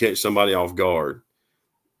up and catch somebody off guard.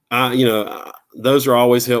 Those are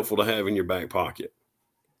always helpful to have in your back pocket.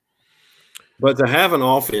 But to have an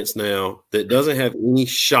offense now that doesn't have any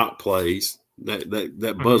shot plays, that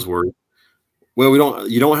buzzword, well,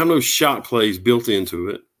 you don't have no shot plays built into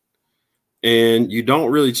it. And you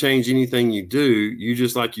don't really change anything you do. You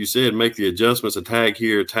just, like you said, make the adjustments, a tag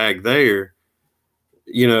here, a tag there.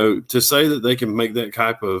 You know, to say that they can make that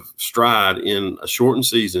type of stride in a shortened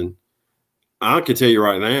season, I can tell you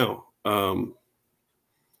right now,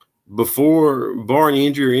 before, barring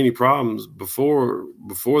injury or any problems, before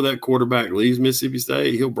that quarterback leaves Mississippi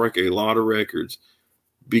State, he'll break a lot of records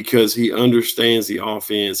because he understands the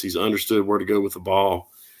offense. He's understood where to go with the ball.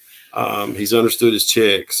 He's understood his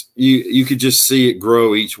checks. You could just see it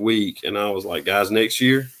grow each week. And I was like, guys, next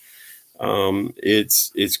year,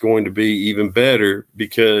 it's going to be even better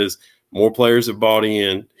because more players have bought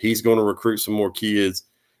in. He's going to recruit some more kids,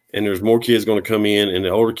 and there's more kids going to come in, and the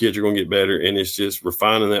older kids are going to get better. And it's just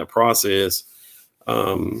refining that process,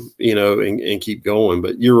 and keep going.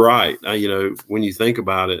 But you're right. When you think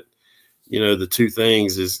about it, the two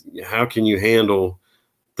things is how can you handle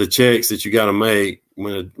the checks that you got to make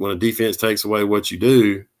when a defense takes away what you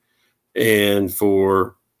do. And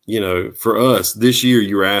for us this year,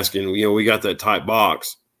 you were asking, we got that tight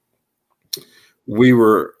box. We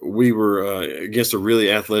were against a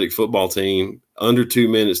really athletic football team, under 2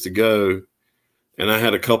 minutes to go. And I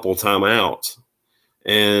had a couple of timeouts,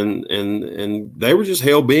 and they were just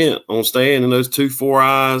hell bent on staying in those 2-4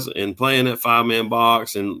 eyes and playing that 5-man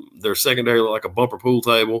box, and their secondary looked like a bumper pool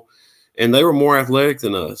table. And they were more athletic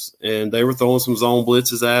than us, and they were throwing some zone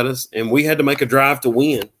blitzes at us, and we had to make a drive to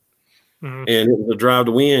win. Mm-hmm. And it was a drive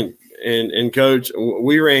to win. And Coach,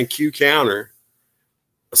 we ran Q counter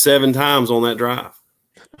 7 times on that drive.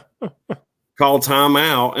 Called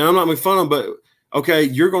timeout, and I'm not making fun of them, but okay,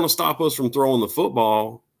 you're going to stop us from throwing the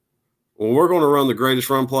football. Well, we're going to run the greatest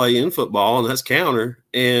run play in football, and that's counter,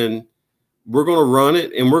 and we're going to run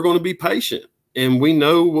it, and we're going to be patient, and we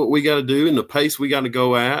know what we got to do and the pace we got to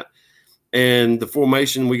go at. And the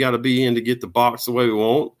formation we got to be in to get the box the way we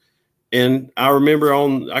want. And I remember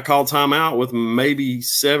I called timeout with maybe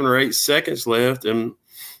 7 or 8 seconds left. And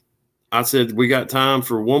I said, we got time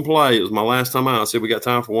for one play. It was my last time out. I said, we got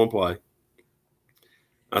time for one play.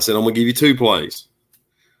 I said, I'm going to give you 2 plays.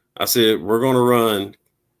 I said, we're going to run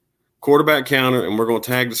quarterback counter and we're going to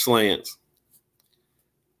tag the slants.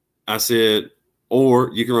 I said, or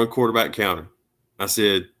you can run quarterback counter. I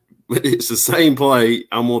said, it's the same play.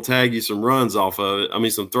 I'm going to tag you some runs off of it. I mean,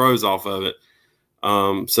 some throws off of it.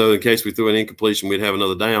 So in case we threw an incompletion, we'd have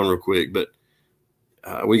another down real quick. But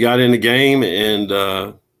we got in the game, and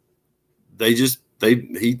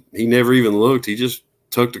he never even looked. He just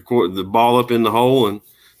took the ball up in the hole and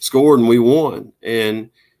scored, and we won.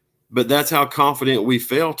 But that's how confident we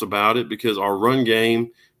felt about it, because our run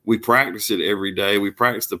game, we practice it every day. We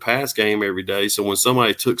practice the pass game every day. So when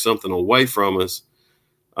somebody took something away from us,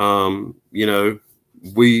 you know,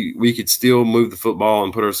 we could still move the football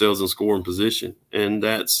and put ourselves in scoring position. And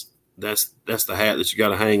that's the hat that you got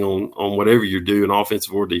to hang on whatever you're doing,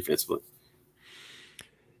 offensive or defensively.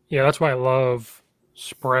 Yeah, that's why I love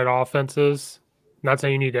spread offenses. Not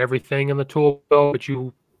saying you need everything in the tool belt, but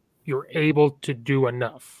you're able to do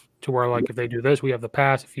enough to where, like, if they do this, we have the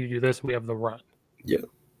pass. If you do this, we have the run. Yeah.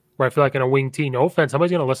 Where I feel like in a wing tee, no offense,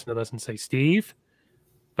 somebody's going to listen to this and say, Steve,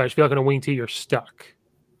 but I just feel like in a wing tee, you're stuck,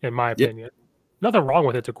 in my opinion. Nothing wrong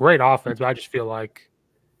with it. It's a great offense, but I just feel like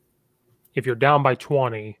if you're down by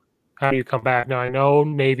 20, how do you come back? Now, I know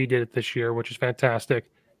Navy did it this year, which is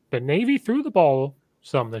fantastic, but Navy threw the ball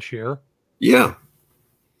some this year. Yeah.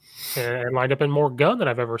 And lined up in more gun than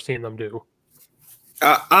I've ever seen them do.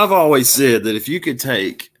 I've always said that if you could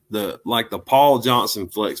take the Paul Johnson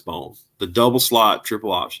flex bone, the double slot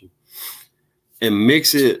triple option, and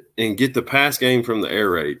mix it and get the pass game from the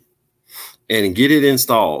air raid and get it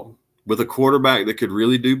installed with a quarterback that could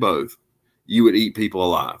really do both, you would eat people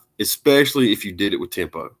alive, especially if you did it with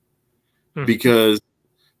tempo. Because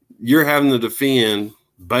you're having to defend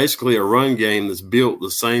basically a run game that's built the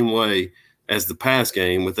same way as the pass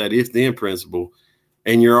game with that if-then principle.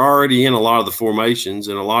 And you're already in a lot of the formations,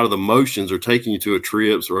 and a lot of the motions are taking you to a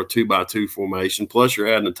trips or a 2x2 formation. Plus, you're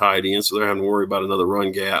adding a tight end, so they're having to worry about another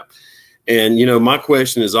run gap. And, you know, my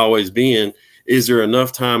question has always been, is there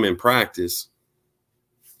enough time in practice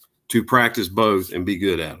to practice both and be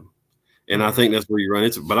good at them? And I think that's where you run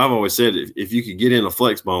into it. But I've always said if you could get in a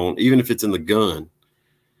flex bone, even if it's in the gun,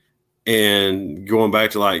 and going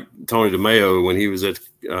back to like Tony DeMeo when he was at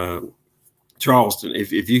Charleston,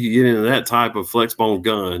 if you could get into that type of flex bone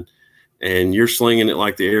gun and you're slinging it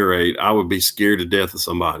like the air raid, I would be scared to death of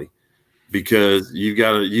somebody, because you've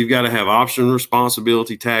got to have option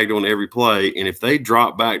responsibility tagged on every play. And if they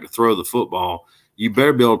drop back to throw the football, you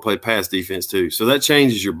better be able to play pass defense too. So that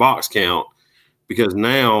changes your box count, because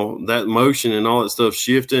now that motion and all that stuff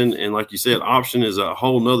shifting, and like you said, option is a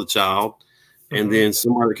whole nother child. And then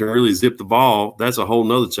somebody that can really zip the ball, that's a whole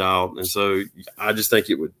nother child. And so I just think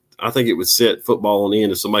it would set football on the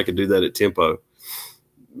end if somebody could do that at tempo.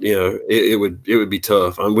 You know, it would be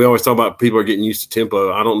tough. I mean, we always talk about people are getting used to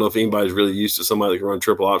tempo. I don't know if anybody's really used to somebody that can run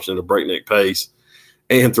triple option at a breakneck pace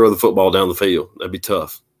and throw the football down the field. That'd be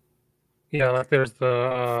tough. Yeah, like there's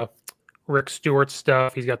the Rick Stewart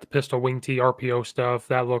stuff. He's got the pistol wing tee RPO stuff.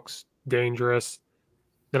 That looks dangerous.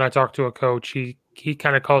 Then I talked to a coach. He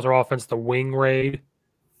kind of calls our offense the wing raid,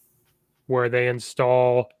 where they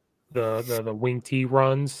install the wing tee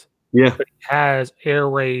runs. Yeah. But it has air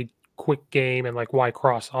raid, quick game, and like Y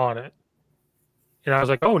cross on it. And I was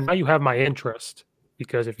like, oh, now you have my interest,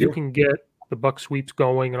 because if you can get the buck sweeps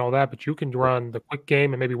going and all that, but you can run the quick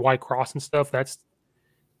game and maybe Y cross and stuff, that's.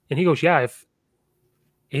 And he goes, yeah,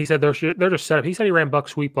 he said they're just set up. He said he ran buck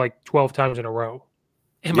sweep like 12 times in a row.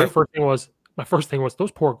 And my first thing was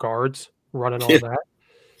those poor guards running all that.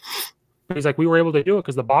 But he's like, we were able to do it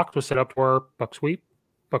because the box was set up to where buck sweep.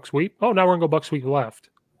 Oh, now we're gonna go buck sweep left.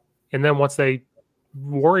 And then once they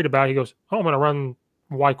worried about it, he goes, oh, I'm gonna run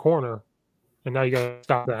Y corner. And now you gotta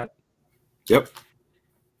stop that. Yep.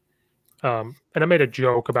 And I made a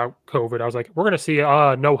joke about COVID. I was like, we're gonna see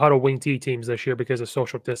no huddle wing tee teams this year because of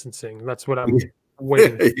social distancing. That's what I'm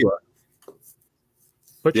waiting for.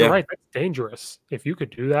 But you're right, that's dangerous. If you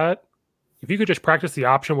could do that, if you could just practice the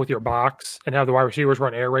option with your box and have the wide receivers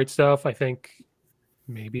run air raid stuff, I think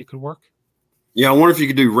maybe it could work. Yeah, I wonder if you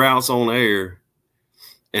could do routes on air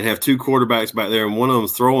and have two quarterbacks back there, and one of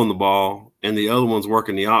them's throwing the ball and the other one's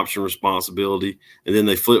working the option responsibility, and then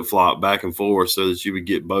they flip-flop back and forth so that you would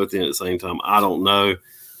get both in at the same time. I don't know,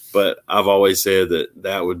 but I've always said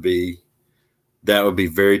that would be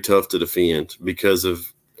very tough to defend because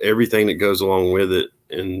of everything that goes along with it.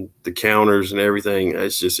 And the counters and everything,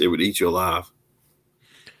 it would eat you alive.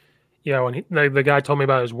 Yeah, when the guy told me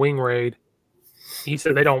about his wing raid, he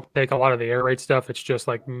said they don't take a lot of the air raid stuff. It's just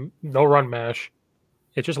like they'll run mesh.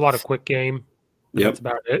 It's just a lot of quick game. That's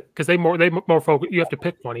about it. Because they more focus. You have to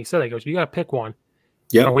pick one. He said, you got to pick one.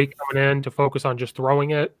 Yeah. Are we coming in to focus on just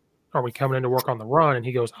throwing it? Are we coming in to work on the run? And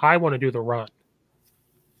he goes, I want to do the run,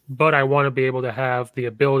 but I want to be able to have the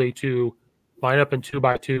ability to line up in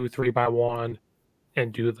 2x2, 3x1.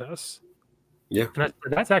 And do this. Yeah. And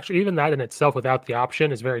that's actually, even that in itself without the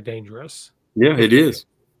option is very dangerous. Yeah, it is.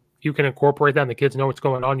 If you can incorporate that and the kids know what's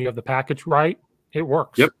going on, you have the package right, it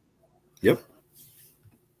works. Yep.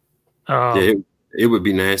 It would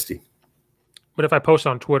be nasty. But if I post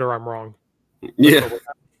on Twitter, I'm wrong. Yeah.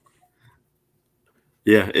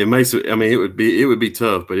 Yeah, it makes it, I mean, it would be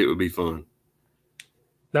tough, but it would be fun.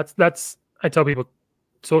 That's I tell people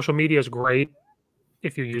social media is great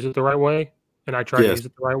if you use it the right way, and I try to Yes. use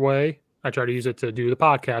it the right way. I try to use it to do the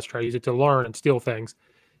podcast, try to use it to learn and steal things.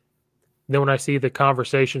 Then when I see the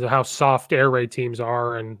conversations of how soft air raid teams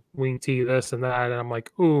are and wing T this and that, and I'm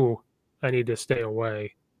like, ooh, I need to stay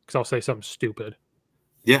away because I'll say something stupid.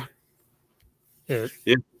 Yeah. Yeah.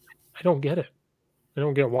 Yeah. I don't get it. I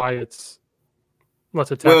don't get why let's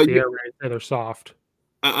attack Well, the air raid and they're soft.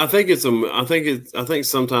 I think I think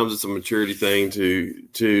sometimes it's a maturity thing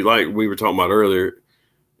to like we were talking about earlier.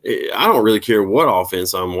 I don't really care what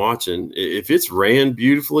offense I'm watching. If it's ran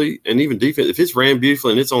beautifully, and even defense, if it's ran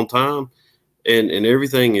beautifully and it's on time and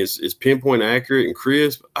everything is pinpoint accurate and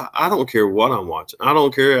crisp, I don't care what I'm watching. I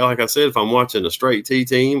don't care, like I said, if I'm watching a straight T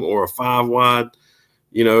team or a 5-wide,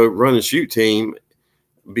 run and shoot team,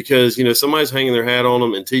 because, somebody's hanging their hat on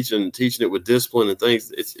them and teaching it with discipline and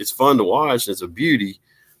things. It's fun to watch and it's a beauty,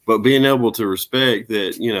 but being able to respect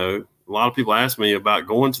that, a lot of people ask me about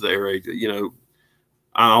going to the air raid,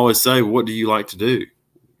 I always say, what do you like to do?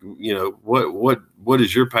 What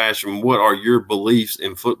is your passion? What are your beliefs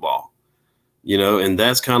in football? And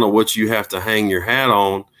that's kind of what you have to hang your hat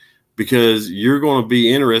on, because you're going to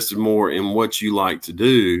be interested more in what you like to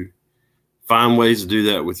do. Find ways to do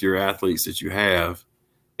that with your athletes that you have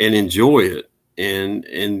and enjoy it.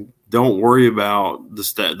 And don't worry about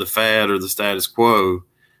the fad or the status quo.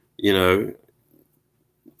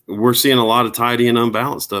 We're seeing a lot of tight end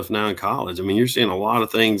unbalanced stuff now in college. I mean, you're seeing a lot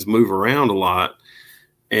of things move around a lot.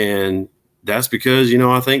 And that's because,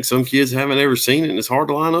 I think some kids haven't ever seen it and it's hard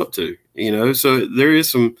to line up to, so there is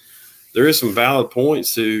some valid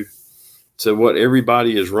points to what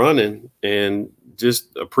everybody is running, and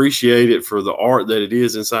just appreciate it for the art that it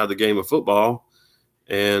is inside the game of football.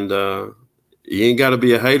 And you ain't got to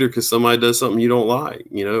be a hater because somebody does something you don't like,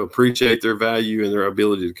 appreciate their value and their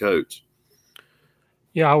ability to coach.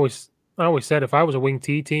 Yeah, I always said if I was a wing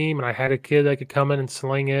T team and I had a kid that could come in and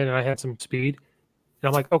sling it and I had some speed, and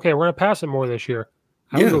I'm like, okay, we're going to pass it more this year.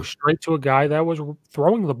 I would go straight to a guy that was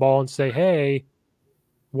throwing the ball and say, hey,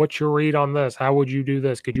 what's your read on this? How would you do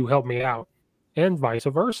this? Could you help me out? And vice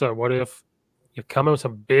versa. What if you come in with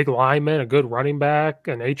some big linemen, a good running back,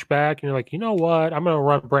 an H-back, and you're like, you know what? I'm going to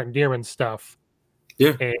run Brent Dearman stuff.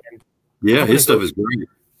 Yeah. And his stuff is great.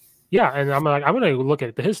 Yeah, and I'm going to look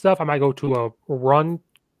at his stuff. I might go to a run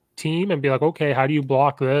team and be like, okay, how do you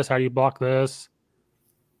block this? How do you block this?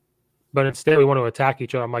 But instead, we want to attack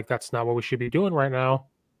each other. I'm like, that's not what we should be doing right now.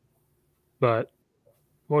 But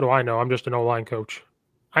what do I know? I'm just an O-line coach.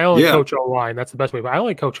 I only coach O-line. That's the best way. But I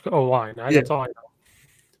only coach O-line. That's all I know.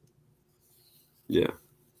 Yeah.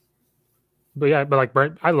 But like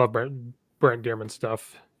I love Brent Dearman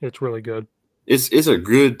stuff. It's really good. It's a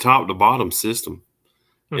good top to bottom system.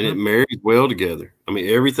 And it marries well together. I mean,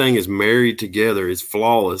 everything is married together. It's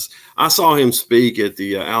flawless. I saw him speak at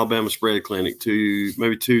the Alabama Spread Clinic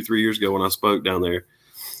maybe 2-3 years ago when I spoke down there.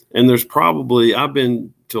 And I've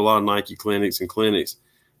been to a lot of Nike clinics, and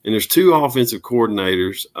there's 2 offensive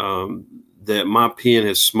coordinators that my pen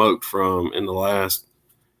has smoked from in the last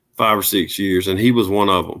 5 or 6 years, and he was one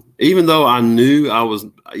of them. Even though I knew I was,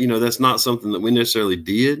 that's not something that we necessarily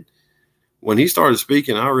did. When he started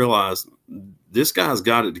speaking, I realized this guy's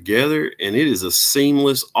got it together, and it is a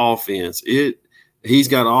seamless offense. He's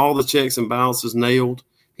got all the checks and balances nailed.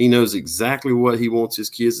 He knows exactly what he wants his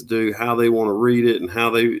kids to do, how they want to read it, and how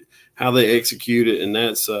they execute it. And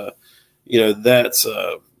that's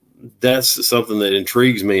something that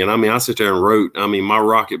intrigues me. And I mean, I sit there and wrote. I mean, my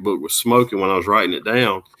Rocket book was smoking when I was writing it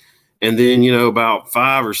down. And then, about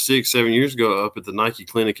 5 or 6, 7 years ago, up at the Nike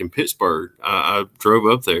clinic in Pittsburgh, I drove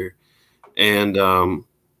up there, and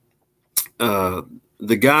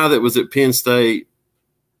the guy that was at Penn State,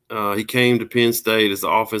 he came to Penn State as the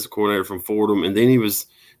offensive coordinator from Fordham, and then he was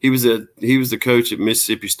the coach at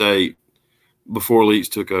Mississippi State before Leach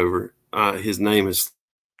took over. His name has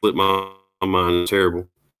slipped my mind. It's terrible.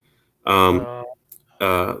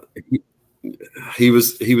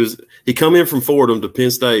 He come in from Fordham to Penn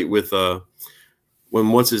State with when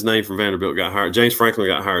what's his name from Vanderbilt got hired. James Franklin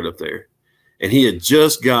got hired up there. And he had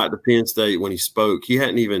just got to Penn State when he spoke. He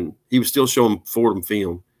was still showing Fordham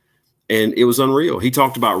film. And it was unreal. He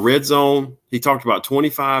talked about red zone. He talked about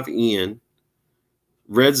 25 in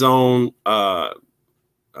red zone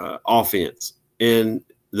offense. And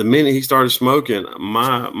the minute he started smoking,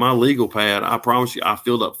 my legal pad, I promise you, I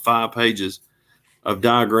filled up 5 pages of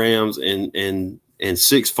diagrams and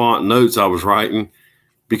 6 font notes I was writing,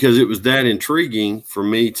 because it was that intriguing for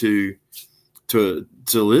me to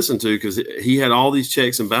listen to, because he had all these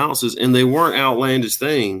checks and balances, and they weren't outlandish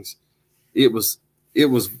things. He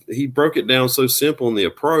broke it down so simple in the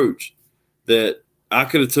approach that I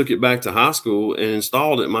could have took it back to high school and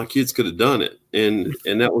installed it. My kids could have done it. And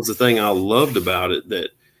that was the thing I loved about it,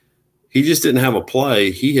 that he just didn't have a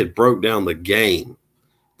play. He had broke down the game,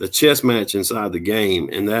 the chess match inside the game.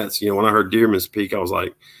 And that's, when I heard Dearman speak, I was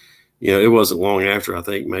like, it wasn't long after, I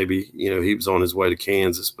think maybe, he was on his way to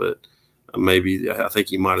Kansas, but I think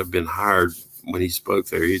he might have been hired when he spoke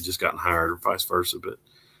there. He had just gotten hired or vice versa.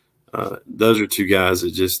 But those are two guys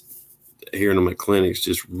that just hearing them at clinics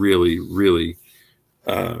just really, really,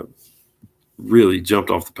 really jumped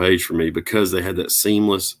off the page for me because they had that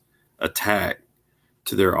seamless attack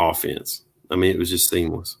to their offense. I mean, it was just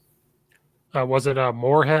seamless. Was it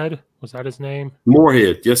Moorhead? Was that his name?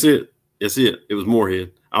 Moorhead. Yes, it. It was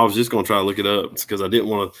Moorhead. I was just going to try to look it up because I didn't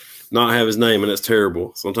want to not have his name, and that's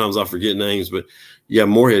terrible. Sometimes I forget names, but yeah,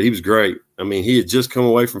 Moorhead, he was great. I mean, he had just come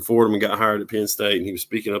away from Fordham and got hired at Penn State, and he was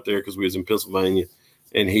speaking up there because we was in Pennsylvania,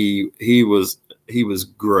 and he was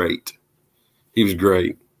great. He was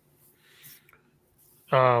great.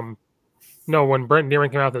 No, when Brent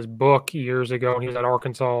Dearman came out with his book years ago and he was at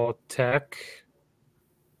Arkansas Tech,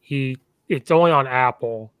 it's only on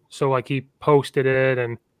Apple. So like he posted it,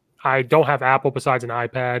 and I don't have Apple besides an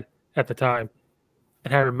iPad at the time.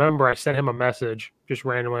 And I remember I sent him a message just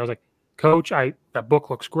randomly. I was like, Coach, that book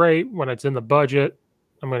looks great. When it's in the budget,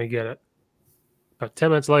 I'm going to get it. About 10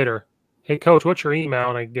 minutes later, hey, Coach, what's your email?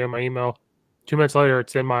 And I gave him my email. 2 minutes later,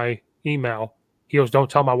 it's in my email. He goes, don't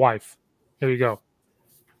tell my wife. There you go.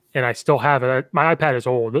 And I still have it. My iPad is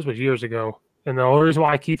old. This was years ago. And the only reason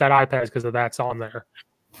why I keep that iPad is because of that's on there.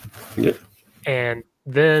 Yeah. And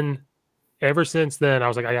then ever since then, I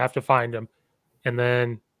was like, I have to find him. And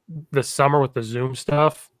then the summer with the Zoom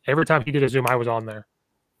stuff, every time he did a Zoom, I was on there.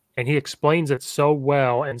 And he explains it so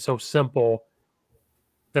well and so simple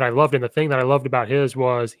that I loved it. And the thing that I loved about his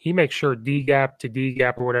was he makes sure D gap to D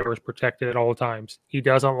gap or whatever is protected at all times. He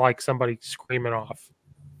doesn't like somebody screaming off.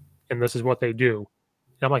 And this is what they do.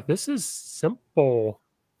 And I'm like, this is simple.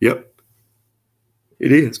 Yep.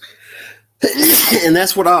 It is. And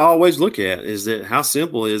that's what I always look at, is that how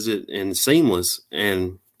simple is it and seamless.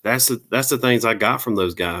 And that's the things I got from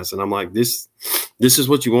those guys. And I'm like, this is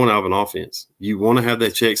what you want out of an offense. You want to have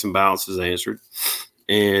that checks and balances answered,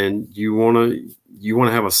 and you want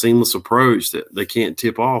to have a seamless approach that they can't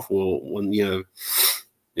tip off. Well, when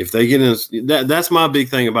if they get in, that's my big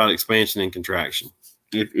thing about expansion and contraction.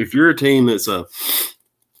 If you're a team that's a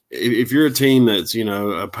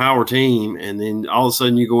power team, and then all of a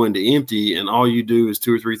sudden you go into empty and all you do is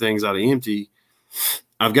 2 or 3 things out of empty,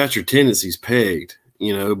 I've got your tendencies pegged,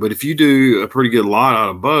 but if you do a pretty good lot out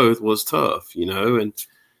of both, well, it's tough, and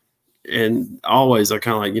always I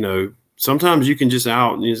kind of like, sometimes you can just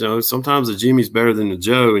sometimes the Jimmy's better than the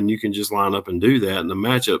Joe, and you can just line up and do that, and the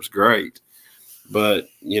matchup's great. But,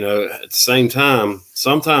 at the same time,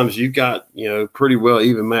 sometimes you've got, pretty well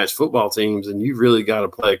even matched football teams, and you've really got to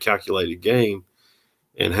play a calculated game.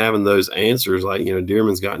 And having those answers, like,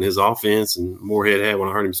 Dearman's gotten his offense and Moorhead had when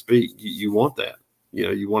I heard him speak, you want that.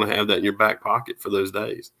 You want to have that in your back pocket for those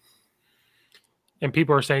days. And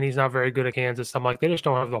people are saying he's not very good at Kansas. I'm like, they just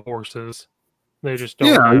don't have the horses. They just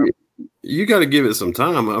don't have. You got to give it some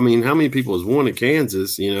time. I mean, how many people has won at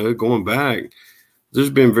Kansas, going back? There's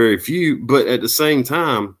been very few, but at the same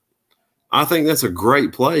time, I think that's a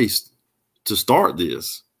great place to start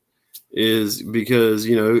this, is because,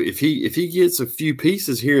 if he gets a few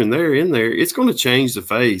pieces here and there in there, it's going to change the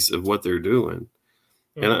face of what they're doing.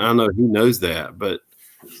 Mm-hmm. And I know he knows that, but,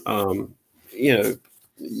 you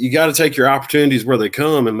got to take your opportunities where they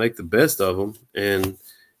come and make the best of them and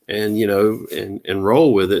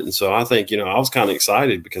roll with it. And so I think, I was kind of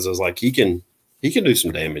excited because I was like, he can do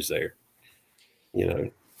some damage there.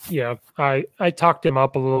 Yeah, I talked him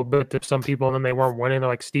up a little bit to some people, and then they weren't winning. They're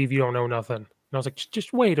like, Steve, you don't know nothing. And I was like,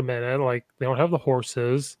 just wait a minute. Like, they don't have the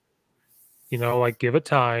horses. Like, give it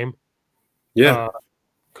time. Yeah.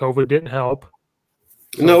 COVID didn't help.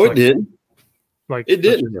 So no, it didn't. Like, it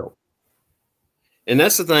didn't help. And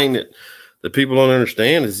that's the thing that people don't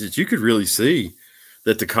understand, is that you could really see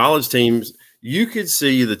that the college teams, you could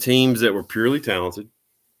see the teams that were purely talented,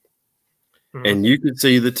 mm-hmm. and you could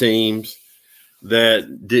see the teams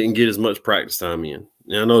that didn't get as much practice time in.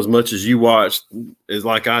 Now, I know as much as you watched as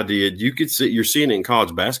like I did, you're seeing it in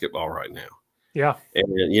college basketball right now. Yeah.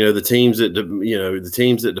 And, the teams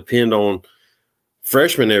that depend on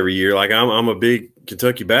freshmen every year, like I'm a big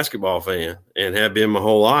Kentucky basketball fan and have been my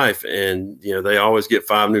whole life. And, they always get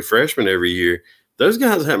 5 new freshmen every year. Those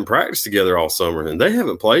guys haven't practiced together all summer, and they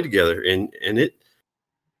haven't played together. And it,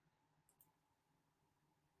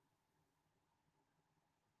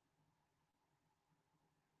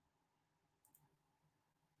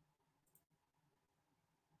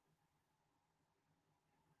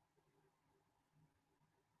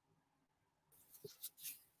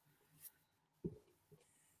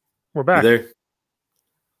 We're back. You there?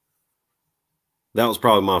 That was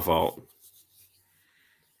probably my fault.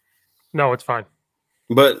 No, it's fine.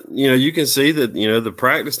 But, you can see that, the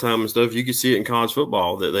practice time and stuff, you can see it in college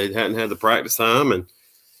football that they hadn't had the practice time. And,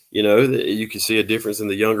 you can see a difference in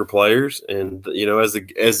the younger players. And, as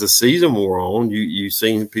the season wore on, you've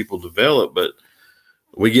seen people develop. But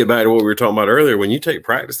we get back to what we were talking about earlier. When you take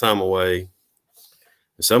practice time away,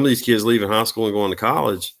 some of these kids leaving high school and going to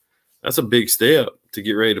college, that's a big step to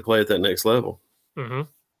get ready to play at that next level. Mm-hmm.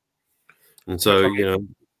 And so,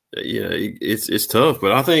 it's tough,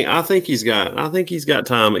 but I think he's got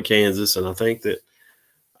time at Kansas, and I think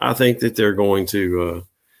that they're going to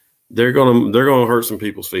hurt some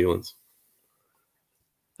people's feelings.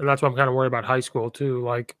 And that's why I'm kind of worried about high school too.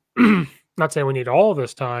 Like, not saying we need all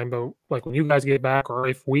this time, but like when you guys get back, or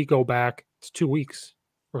if we go back, it's 2 weeks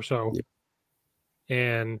or so. Yeah.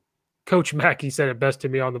 And Coach Mackey said it best to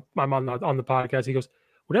me on the podcast. He goes,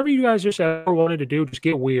 "Whatever you guys just ever wanted to do, just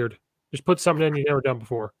get weird. Just put something in you've never done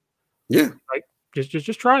before. Yeah, like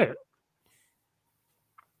just try it."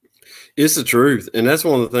 It's the truth, and that's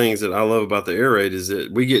one of the things that I love about the air raid is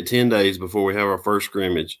that we get 10 days before we have our first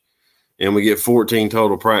scrimmage, and we get 14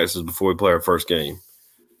 total practices before we play our first game.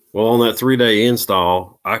 Well, on that 3-day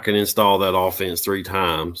install, I can install that offense 3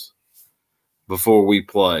 times before we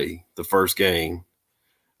play the first game,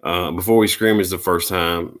 before we scrimmage the first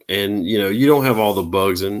time. And, you don't have all the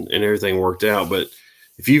bugs and everything worked out, but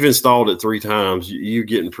if you've installed it 3 times, you're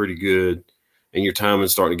getting pretty good, and your timing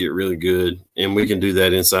is starting to get really good, and we can do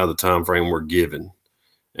that inside the time frame we're given.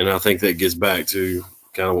 And I think that gets back to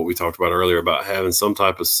kind of what we talked about earlier about having some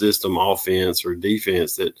type of system, offense or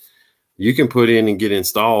defense, that you can put in and get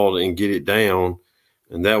installed and get it down,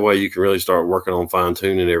 and that way you can really start working on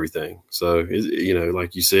fine-tuning everything. So,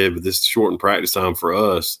 like you said, with this shortened practice time for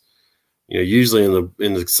us, usually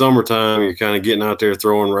in the summertime, you're kind of getting out there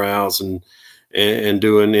throwing routes and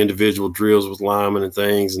doing individual drills with linemen and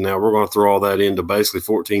things. And now we're going to throw all that into basically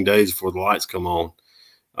 14 days before the lights come on.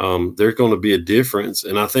 There's going to be a difference.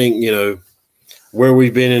 And I think, where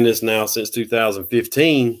we've been in this now since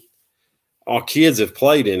 2015, our kids have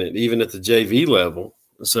played in it, even at the JV level.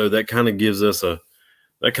 So that kind of gives us a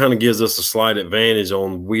slight advantage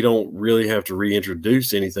on, we don't really have to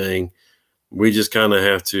reintroduce anything. We just kind of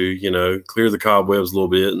have to, clear the cobwebs a little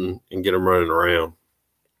bit and get them running around.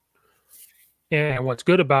 And what's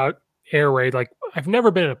good about air raid, like I've never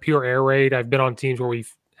been in a pure air raid. I've been on teams where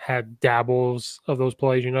we've had dabbles of those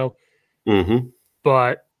plays, Mm-hmm.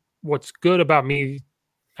 But what's good about me,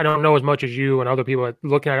 I don't know as much as you and other people, but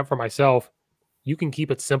looking at it for myself, you can keep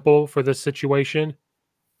it simple for this situation.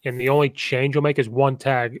 And the only change you'll make is one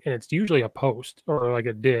tag, and it's usually a post or like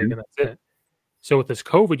a dig, and that's it. So with this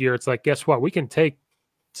COVID year, it's like, guess what? We can take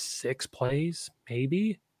 6 plays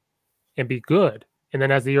maybe and be good. And then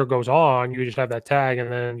as the year goes on, you just have that tag, and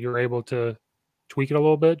then you're able to tweak it a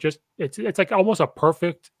little bit. Just it's like almost a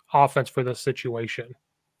perfect offense for this situation.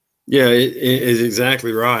 Yeah, it is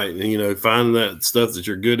exactly right. And, finding that stuff that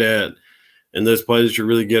you're good at and those plays that you're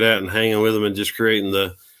really good at and hanging with them and just creating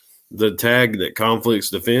the tag that conflicts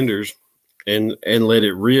defenders and let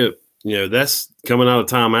it rip. That's coming out of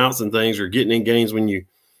timeouts and things, or getting in games when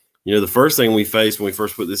the first thing we faced when we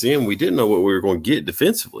first put this in, we didn't know what we were going to get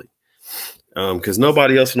defensively. Because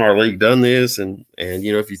nobody else in our league done this, and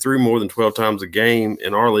if you threw more than 12 times a game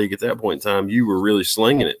in our league at that point in time, you were really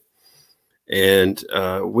slinging it. And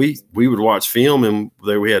we would watch film, and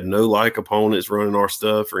we had no opponents running our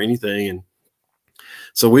stuff or anything, and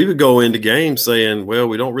so we would go into games saying, well,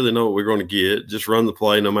 we don't really know what we're going to get, just run the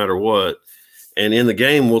play no matter what. And in the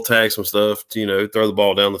game, we'll tag some stuff to throw the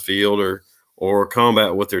ball down the field or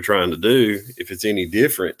combat what they're trying to do if it's any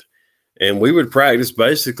different. And we would practice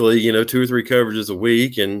basically, 2 or 3 coverages a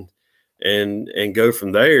week and go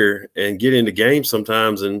from there and get into games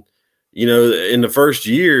sometimes. And, in the first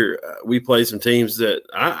year, we played some teams that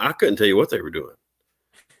I couldn't tell you what they were doing.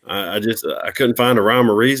 I couldn't find a rhyme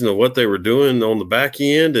or reason of what they were doing on the back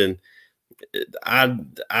end. And I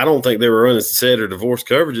don't think they were running set or divorce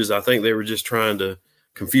coverages. I think they were just trying to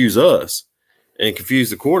confuse us and confuse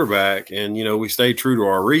the quarterback. And, we stayed true to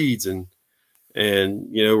our reads and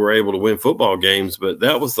we're able to win football games. But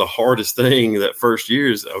that was the hardest thing that first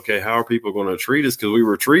year is, okay, how are people going to treat us? Because we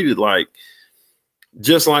were treated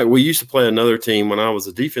just like we used to play another team when I was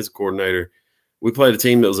a defensive coordinator. We played a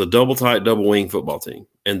team that was a double tight, double wing football team,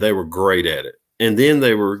 and they were great at it. And then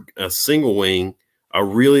they were a single wing, a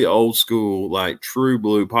really old school, like true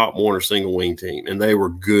blue Pop Warner single wing team, and they were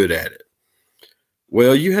good at it.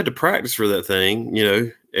 Well, you had to practice for that thing,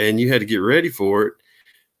 and you had to get ready for it.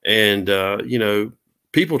 And,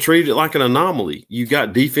 people treated it like an anomaly. You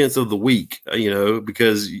got defense of the week,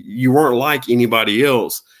 because you weren't like anybody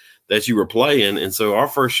else that you were playing. And so our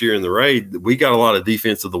first year in the raid, we got a lot of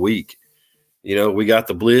defense of the week. We got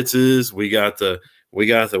the blitzes, we got the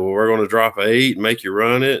well, we're going to drop 8 and make you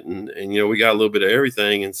run it, and we got a little bit of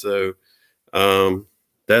everything. And so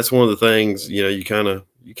that's one of the things you kind of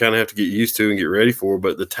have to get used to and get ready for.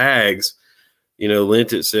 But the tags,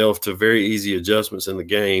 lent itself to very easy adjustments in the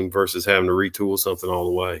game versus having to retool something all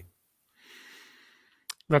the way.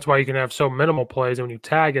 That's why you can have so minimal plays. And when you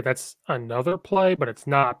tag it, that's another play, but it's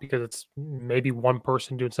not, because it's maybe one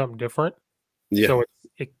person doing something different. Yeah. So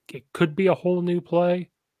it could be a whole new play,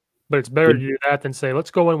 but it's better to do that than say,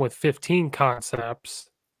 let's go in with 15 concepts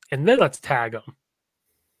and then let's tag them.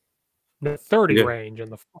 The 30 range and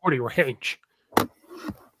the 40 range.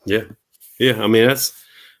 Yeah. Yeah. I mean, that's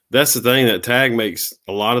the thing, that tag makes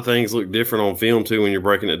a lot of things look different on film too when you're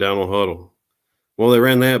breaking it down on huddle. Well, they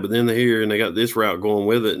ran that, but then they're here and they got this route going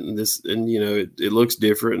with it, and it looks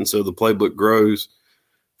different, and so the playbook grows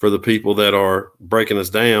for the people that are breaking us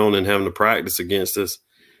down and having to practice against us.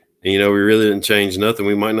 And we really didn't change nothing.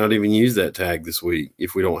 We might not even use that tag this week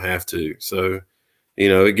if we don't have to. So,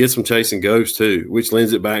 it gets them chasing ghosts too, which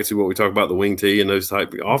lends it back to what we talk about, the wing tee and those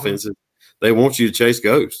type of offenses. They want you to chase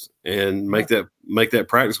ghosts and make that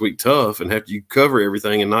practice week tough, and have you cover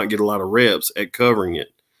everything and not get a lot of reps at covering it.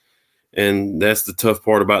 And that's the tough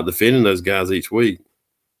part about defending those guys each week.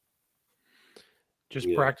 Just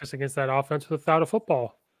practice against that offense without a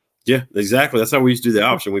football. Yeah, exactly. That's how we used to do the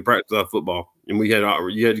option. We practiced without football, and you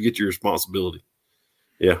had to get your responsibility.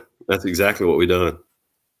 Yeah, that's exactly what we done.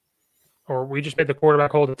 Or we just made the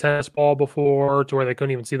quarterback hold a tennis ball before to where they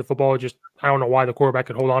couldn't even see the football. I don't know why the quarterback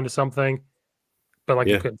could hold on to something, but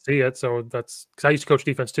you couldn't see it. So that's because I used to coach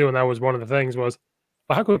defense too, and that was one of the things was,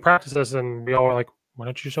 well, how can we practice this? And we all were like, why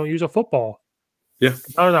don't you just use a football? Yeah.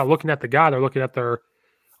 They're not looking at the guy. They're looking at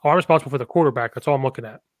I'm responsible for the quarterback. That's all I'm looking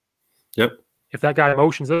at. Yep. If that guy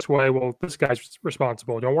motions this way, well, this guy's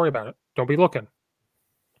responsible. Don't worry about it. Don't be looking.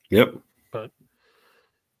 Yep. But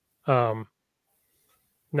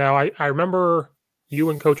now I remember you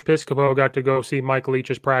and Coach Piscopo got to go see Mike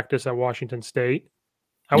Leach's practice at Washington State.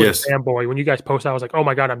 I was a fanboy. When you guys posted, I was like, oh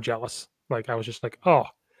my God, I'm jealous. I was just like, oh.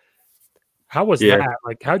 How was that?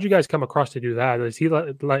 How'd you guys come across to do that? Does he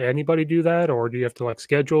let anybody do that, or do you have to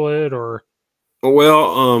schedule it, or?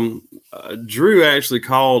 Well, Drew actually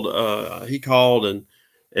called. He called, and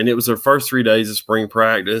it was their first 3 days of spring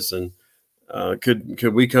practice, and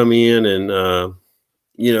could we come in and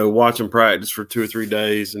watch them practice for 2 or 3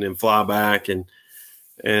 days and then fly back, and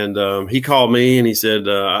he called me and he said,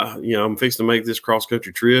 I'm fixing to make this cross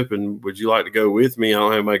country trip, and would you like to go with me? I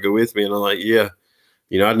don't have anybody go with me, and I'm like, yeah.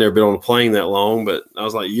 I'd never been on a plane that long, but I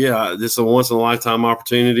was like, yeah, this is a once in a lifetime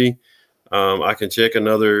opportunity. I can check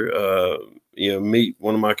another, meet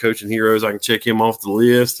one of my coaching heroes. I can check him off the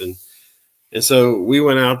list. And so we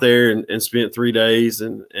went out there and spent 3 days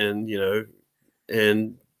and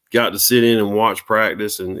got to sit in and watch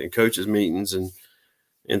practice and coaches meetings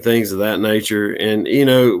and things of that nature. And,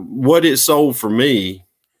 what it sold for me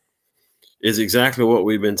is exactly what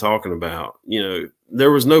we've been talking about.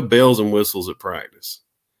 There was no bells and whistles at practice.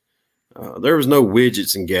 There was no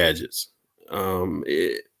widgets and gadgets.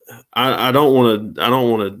 I don't want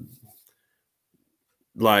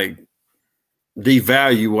to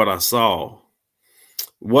devalue what I saw.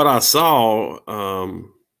 What I saw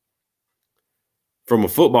from a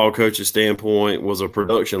football coach's standpoint was a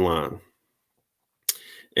production line.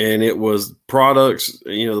 And it was products,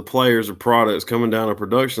 the players are products coming down a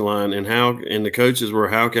production line, and the coaches were,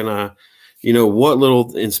 how can I, what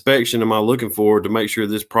little inspection am I looking for to make sure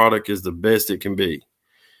this product is the best it can be?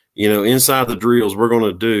 Inside the drills we're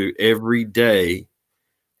going to do every day,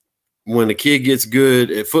 when the kid gets good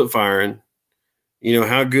at foot firing,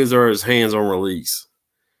 how good are his hands on release?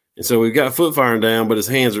 And so we've got foot firing down, but his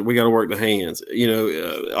hands, we got to work the hands.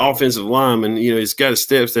 Offensive lineman, he's got his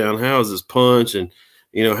steps down. How is his punch? And,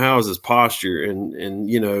 how is his posture and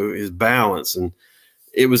his balance? And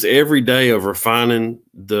it was every day of refining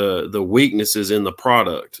the weaknesses in the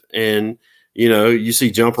product. And, you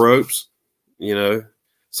see jump ropes,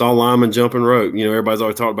 saw linemen jumping rope. Everybody's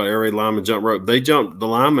always talking about air raid linemen jump rope. They jumped,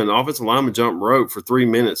 offensive linemen jump rope for 3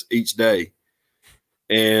 minutes each day.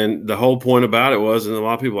 And the whole point about it was, and a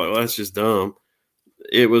lot of people are like, well, that's just dumb.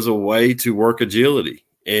 It was a way to work agility,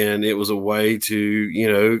 and it was a way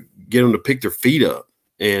to, get them to pick their feet up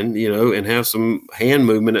and, and have some hand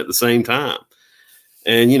movement at the same time.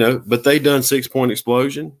 And, but they done 6-point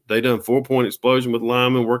explosion. They done 4-point explosion with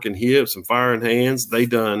linemen working hips and firing hands. They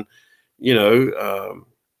done,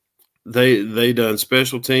 They done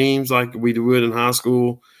special teams like we would in high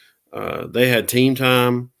school. They had team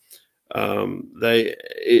time.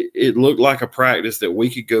 It looked like a practice that we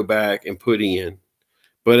could go back and put in.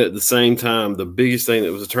 But at the same time, the biggest thing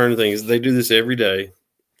that was a turning thing is they do this every day.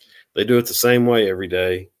 They do it the same way every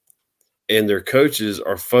day. And their coaches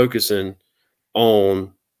are focusing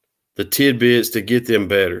on the tidbits to get them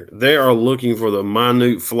better. They are looking for the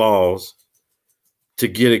minute flaws to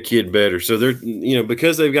get a kid better. So they're,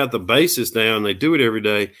 because they've got the basis down, they do it every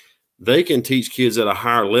day, they can teach kids at a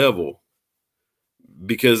higher level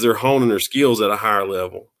because they're honing their skills at a higher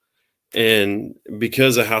level. And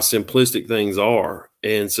because of how simplistic things are.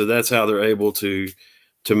 And so that's how they're able to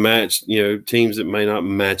match, teams that may not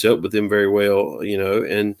match up with them very well,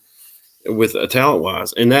 and with talent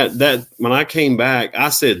wise. And that when I came back, I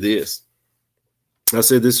said this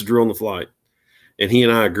is drill on the flight. And he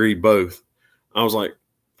and I agreed both. I was like,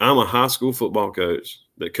 I'm a high school football coach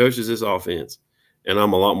that coaches this offense, and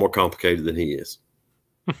I'm a lot more complicated than he is.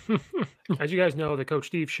 As you guys know, the Coach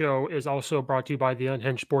Steve Show is also brought to you by the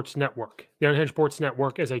Unhinged Sports Network. The Unhinged Sports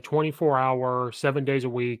Network is a 24-hour, 7 days a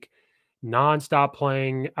week, nonstop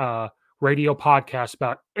playing radio podcast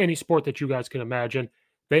about any sport that you guys can imagine.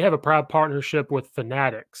 They have a proud partnership with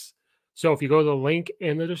Fanatics. So if you go to the link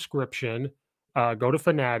in the description, go to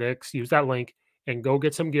Fanatics, use that link, and go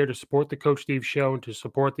get some gear to support the Coach Steve Show and to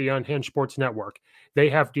support the Unhinged Sports Network. They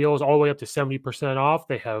have deals all the way up to 70% off.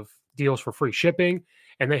 They have deals for free shipping.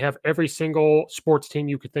 And they have every single sports team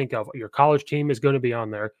you could think of. Your college team is going to be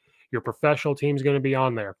on there. Your professional team is going to be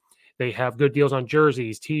on there. They have good deals on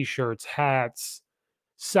jerseys, T-shirts, hats,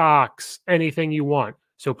 socks, anything you want.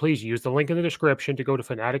 So please use the link in the description to go to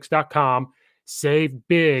fanatics.com. Save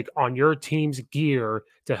big on your team's gear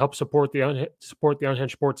to help support the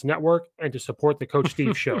Unhinged Sports Network and to support the Coach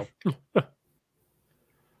Steve Show.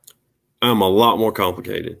 I'm a lot more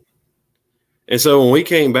complicated. And so when we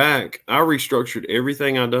came back, I restructured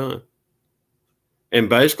everything I done and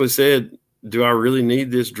basically said, do I really need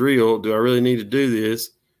this drill? Do I really need to do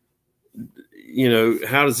this?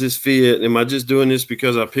 How does this fit? Am I just doing this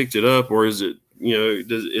because I picked it up, or is it,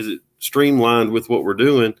 is it streamlined with what we're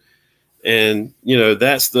doing? And,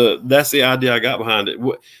 that's the idea I got behind it.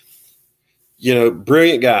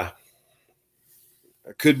 Brilliant guy.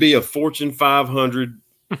 Could be a Fortune 500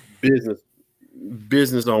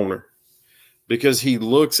 business owner. Because he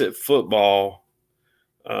looks at football,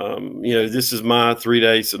 this is my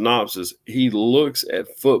 3-day synopsis. He looks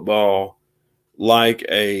at football like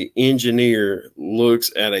an engineer looks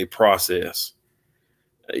at a process,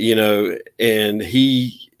 and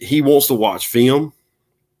he wants to watch film,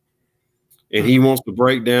 and he wants to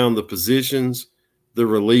break down the positions, the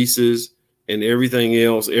releases, and everything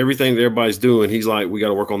else, everything that everybody's doing. He's like, we got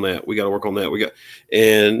to work on that. We got to work on that.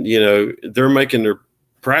 And they're making their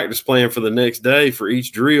practice plan for the next day for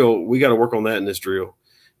each drill. We got to work on that in this drill,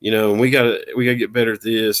 and we got to get better at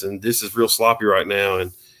this. And this is real sloppy right now.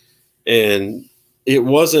 And it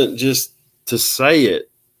wasn't just to say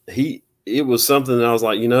it. It was something that I was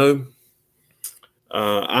like,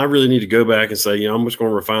 I really need to go back and say, I'm just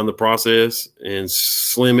going to refine the process and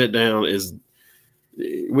slim it down.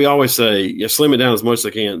 We always say, slim it down as much as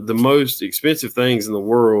I can. The most expensive things in the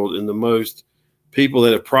world and the most people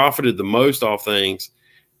that have profited the most off things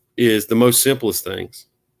is the most simplest things.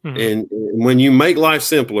 Mm-hmm. And when you make life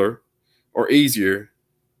simpler or easier,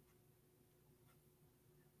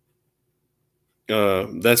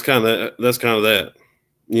 that's kind of that,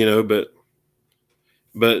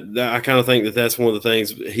 but I kind of think that that's one of the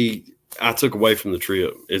things I took away from the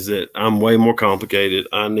trip is that I'm way more complicated.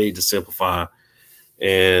 I need to simplify,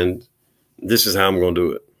 and this is how I'm going to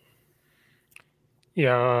do it.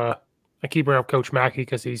 Yeah. I keep bringing up Coach Mackey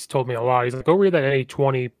because he's told me a lot. He's like, go read that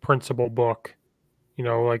 80-20 principle book.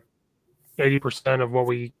 Like 80% of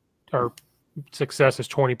our success is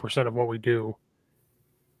 20% of what we do.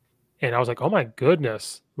 And I was like, oh my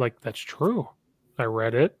goodness, like that's true. I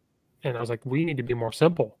read it and I was like, we need to be more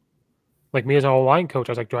simple. Like me as an O-line coach,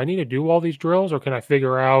 I was like, do I need to do all these drills or can I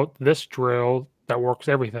figure out this drill that works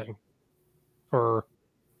everything? Or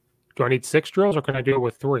do I need 6 drills or can I do it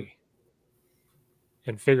with 3?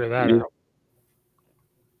 And figure that out.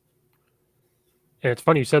 And it's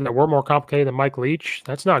funny you said that we're more complicated than Mike Leach.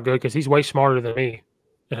 That's not good because he's way smarter than me.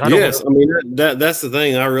 Yes, I mean that's the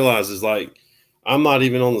thing I realize is like I'm not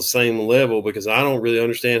even on the same level because I don't really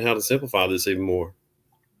understand how to simplify this even more.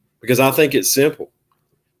 Because I think it's simple,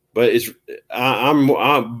 but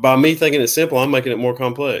by me thinking it's simple, I'm making it more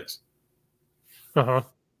complex.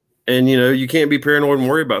 And you can't be paranoid and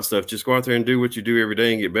worry about stuff. Just go out there and do what you do every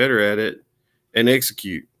day and get better at it. And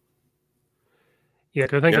execute. Yeah,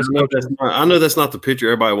 because I think I know that's not the picture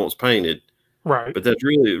everybody wants painted, right. but that's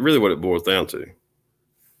really what it boils down to.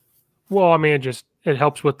 Well, I mean, it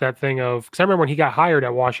helps with that thing of, because I remember when he got hired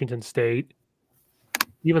at Washington State,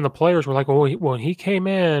 even the players were like, "Well, when he came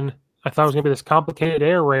in, I thought it was going to be this complicated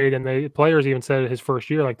air raid," and the players even said his first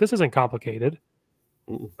year, like, "This isn't complicated.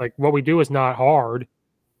 Like, what we do is not hard."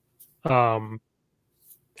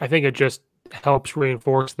 I think it just helps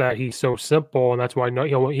reinforce that he's so simple, and that's why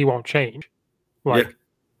he won't change. Like,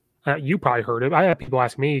 you probably heard it. I had people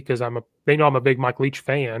ask me because they know I'm a big Mike Leach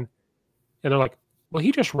fan, and they're like, "Well,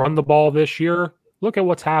 he just run the ball this year. Look at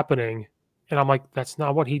what's happening." And I'm like, "That's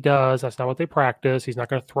not what he does. That's not what they practice. He's not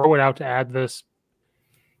going to throw it out to add this.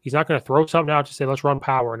 He's not going to throw something out to say, let's run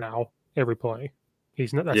power now every play.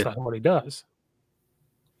 That's not what he does."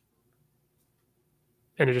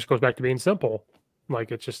 And it just goes back to being simple.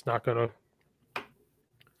 Like, it's just not going to.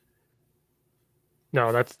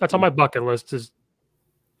 No, that's on my bucket list, is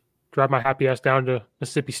drive my happy ass down to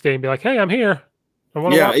Mississippi State and be like, "Hey, I'm here."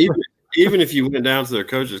 Even if you went down to their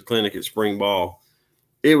coaches clinic at spring ball,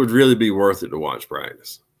 it would really be worth it to watch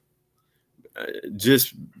practice.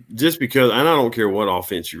 Just because, and I don't care what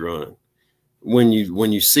offense you run, when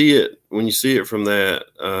you see it from that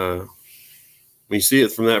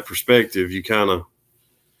perspective, you kind of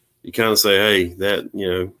say, hey, that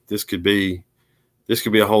this could be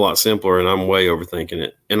a whole lot simpler, and I'm way overthinking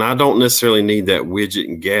it. And I don't necessarily need that widget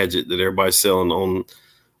and gadget that everybody's selling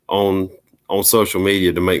on social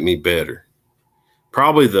media to make me better.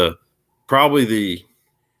 Probably the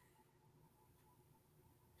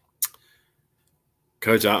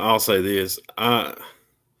Coach, I'll say this.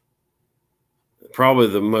 Probably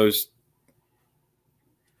the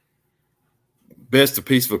best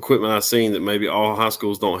piece of equipment I've seen that maybe all high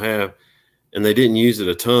schools don't have, and they didn't use it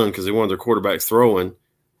a ton because they wanted their quarterbacks throwing.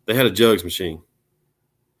 They had a jugs machine.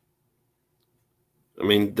 I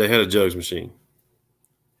mean, they had a jugs machine.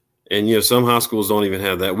 And, some high schools don't even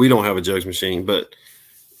have that. We don't have a jugs machine. But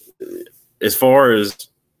as far as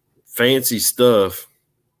fancy stuff,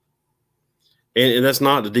 and that's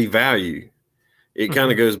not to devalue, it kind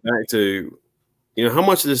of goes back to, how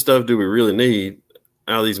much of this stuff do we really need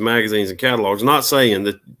out of these magazines and catalogs? I'm not saying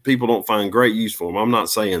that people don't find great use for them. I'm not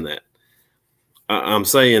saying that. I'm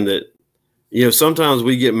saying that, sometimes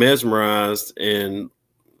we get mesmerized and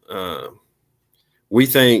we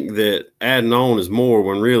think that adding on is more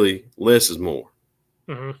when really less is more.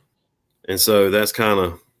 Mm-hmm. And so that's kind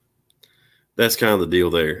of the deal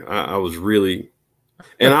there. I was really,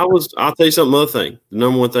 and I'll tell you something, other thing, the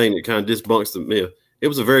number one thing that kind of debunks the myth, it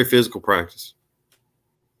was a very physical practice.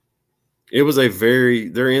 It was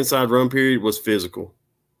their inside run period was physical.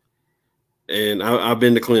 And I've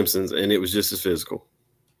been to Clemson's, and it was just as physical.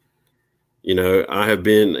 I have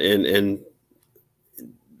been, and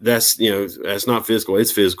that's not physical.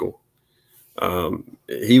 It's physical.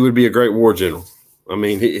 He would be a great war general. I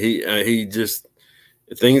mean, he just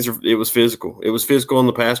it was physical. It was physical on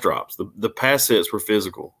the pass drops. The pass sets were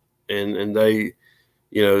physical, and they,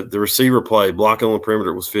 the receiver play blocking on the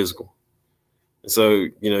perimeter was physical. And so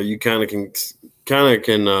you kind of can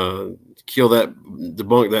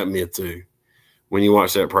debunk that myth too when you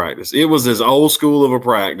watch that practice. It was as old school of a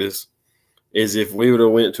practice as if we would have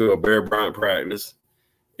went to a Bear Bryant practice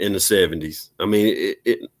in the 70s. I mean,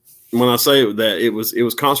 when I say that, it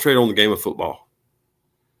was concentrated on the game of football.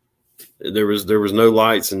 There was no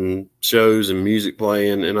lights and shows and music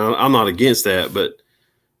playing, and I'm not against that, but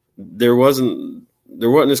there wasn't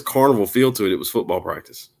this carnival feel to it. It was football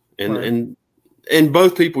practice, and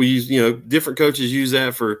both people use, different coaches use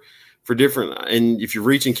that for different. And if you're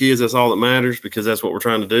reaching kids, that's all that matters, because that's what we're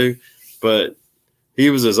trying to do. But he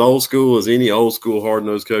was as old school as any old school hard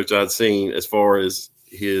nosed coach I'd seen, as far as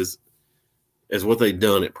what they'd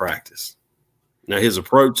done at practice. Now, his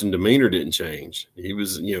approach and demeanor didn't change. He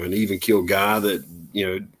was, an even keel guy that,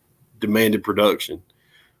 demanded production,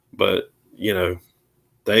 but,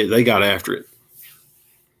 they got after it.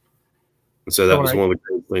 And so that was one of the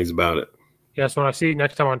great things about it. Yeah. So when I see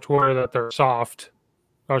next time on Twitter that they're soft,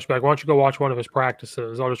 I'll just be like, "Why don't you go watch one of his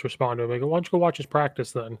practices?" I'll just respond to him. I go, "Why don't you go watch his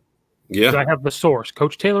practice then?" Yeah. I have the source.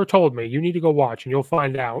 Coach Taylor told me, you need to go watch, and you'll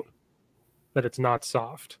find out that it's not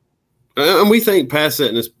soft. And we think pass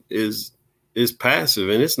setting is passive,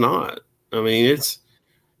 and it's not. I mean, it's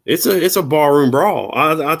a barroom brawl.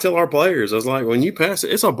 I tell our players, I was like, when you pass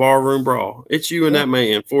it, it's a barroom brawl. It's you and that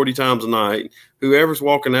man 40 times a night. Whoever's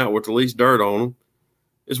walking out with the least dirt on them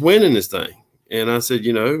is winning this thing. And I said,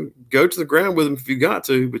 go to the ground with him if you got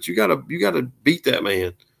to, but you gotta beat that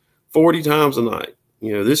man 40 times a night.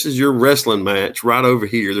 This is your wrestling match right over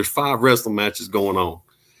here. There's 5 wrestling matches going on.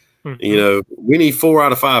 You know, we need 4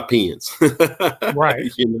 out of 5 pins,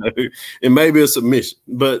 right? You know, and maybe a submission,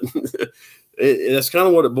 but that's kind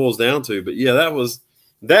of what it boils down to. But yeah,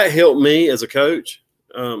 that helped me as a coach.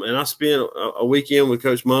 And I spent a weekend with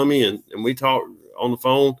Coach Mummy, and we talked on the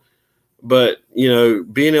phone. But you know,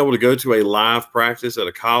 being able to go to a live practice at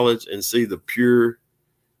a college and see the pure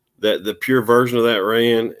version of that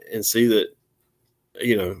ran, and see that,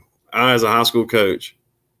 you know, I as a high school coach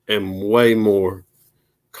am way more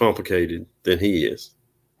complicated than he is,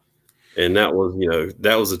 and that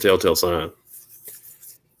was a telltale sign.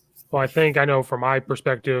 Well, I know from my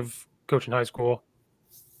perspective, coaching high school,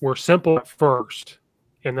 we're simple at first,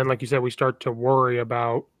 and then, like you said, we start to worry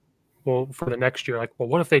about, well, for the next year, like, well,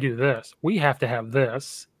 what if they do this? We have to have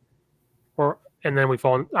this, and then we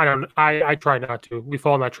fall. I try not to. We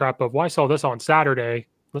fall in that trap of, well, I saw this on Saturday.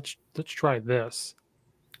 Let's try this,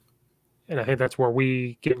 and I think that's where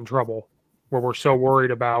we get in trouble, where we're so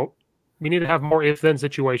worried about, we need to have more if-then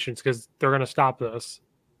situations because they're going to stop this,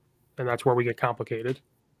 and that's where we get complicated.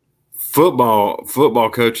 Football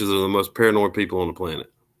coaches are the most paranoid people on the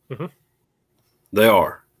planet. They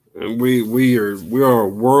are. And we are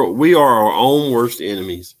our own worst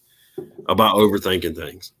enemies about overthinking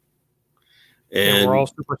things. And we're all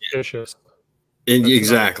superstitious. And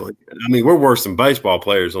exactly. I mean, we're worse than baseball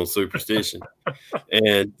players on superstition.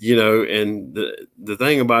 And you know, and the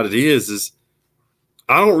thing about it is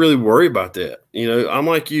I don't really worry about that. You know, I'm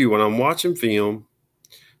like you, when I'm watching film,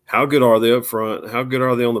 how good are they up front? How good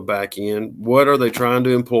are they on the back end? What are they trying to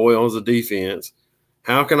employ on the defense?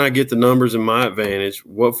 How can I get the numbers in my advantage?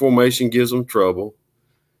 What formation gives them trouble?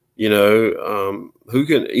 You know, who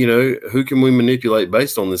can we manipulate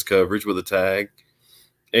based on this coverage with a tag?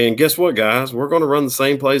 And guess what, guys? We're going to run the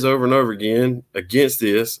same plays over and over again against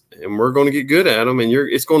this, and we're going to get good at them. And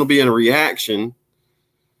it's going to be in a reaction.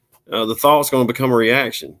 The thought's going to become a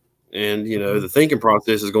reaction, and you know, the thinking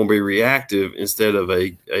process is going to be reactive instead of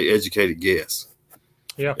a educated guess.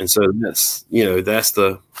 Yeah. And so that's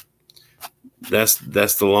the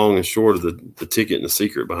long and short of the ticket and the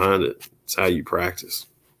secret behind it. It's how you practice.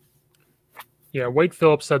 Yeah, Wade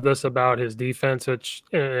Phillips said this about his defense, which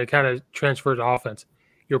it kind of transfers to offense.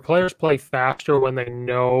 Your players play faster when they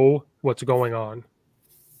know what's going on.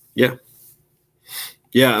 Yeah.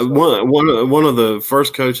 Yeah. So, one of the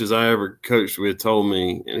first coaches I ever coached with told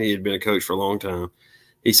me, and he had been a coach for a long time,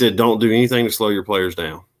 he said, don't do anything to slow your players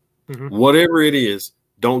down. Whatever it is,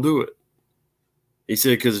 don't do it. He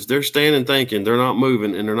said, because if they're standing thinking, they're not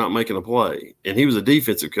moving and they're not making a play. And he was a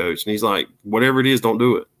defensive coach, and he's like, whatever it is, don't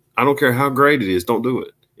do it. I don't care how great it is, don't do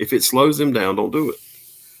it. If it slows them down, don't do it.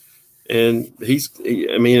 And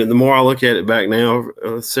the more I look at it back now,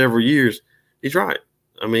 several years, he's right.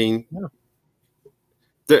 I mean,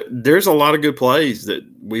 there's a lot of good plays that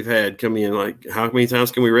we've had come in. Like, how many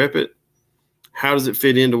times can we rep it? How does it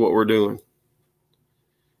fit into what we're doing?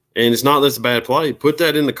 And it's not that's a bad play. Put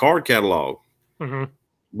that in the card catalog.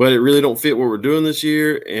 But it really don't fit what we're doing this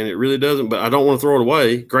year, and it really doesn't. But I don't want to throw it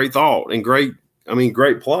away. Great thought and great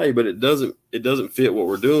play, but it doesn't fit what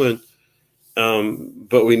we're doing.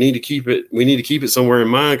 But we need to keep it. We need to keep it somewhere in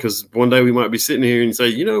mind, because one day we might be sitting here and say,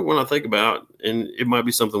 you know, when I think about, and it might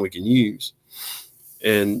be something we can use.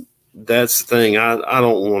 And that's the thing. I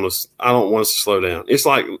don't want us to slow down. It's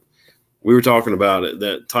like we were talking about it,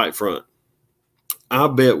 that tight front. I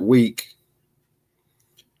bet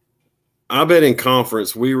in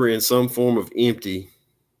conference we were in some form of empty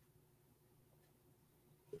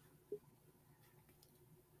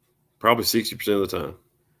probably 60% of the time.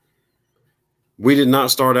 We did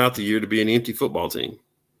not start out the year to be an empty football team.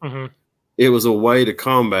 It was a way to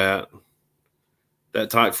combat that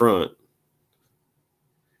tight front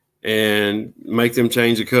and make them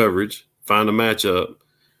change the coverage, find a matchup.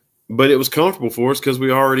 But it was comfortable for us because we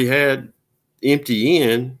already had empty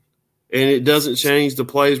in, and it doesn't change the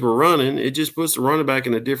plays we're running. It just puts the running back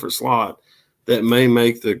in a different slot that may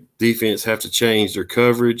make the defense have to change their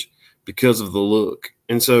coverage because of the look.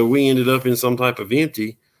 And so we ended up in some type of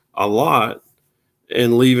empty a lot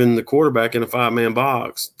and leaving the quarterback in a 5-man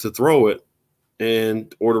box to throw it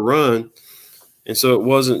or to run. And so it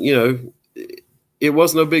wasn't, it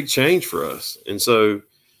wasn't a big change for us. And so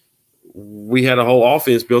we had a whole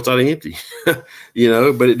offense built out of empty, but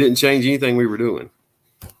it didn't change anything we were doing.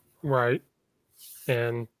 Right.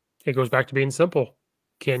 And it goes back to being simple.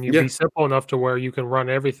 Can you be simple enough to where you can run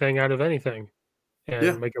everything out of anything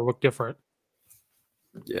and make it look different?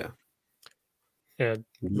 Yeah. And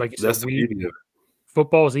like you said,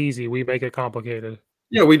 football is easy. We make it complicated.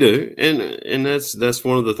 Yeah, we do. And that's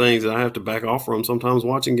one of the things that I have to back off from sometimes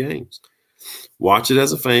watching games. Watch it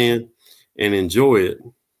as a fan and enjoy it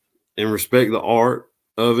and respect the art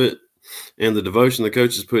of it and the devotion the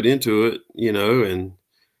coaches put into it, you know, and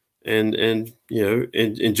you know,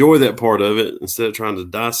 and enjoy that part of it instead of trying to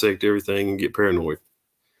dissect everything and get paranoid,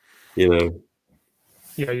 you know.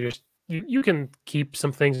 Yeah, you can keep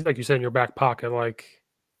some things, like you said, in your back pocket. Like,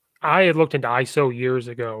 I had looked into ISO years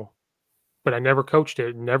ago, but I never coached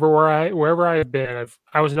it. Never wherever I had been.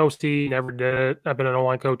 I was an OC, never did it. I've been an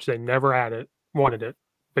O-line coach. They never had it, wanted it.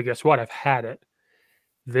 But guess what? I've had it.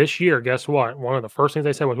 This year, guess what? One of the first things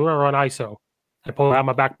they said was, "We're gonna run ISO." I pulled it out of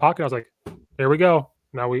my back pocket. I was like, "There we go.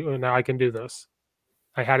 Now I can do this."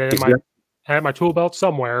 I had it in Exactly. I had my tool belt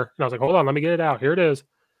somewhere, and I was like, "Hold on, let me get it out. Here it is.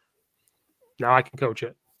 Now I can coach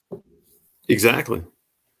it." Exactly.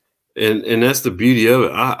 And that's the beauty of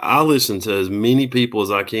it. I listen to as many people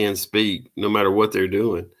as I can speak, no matter what they're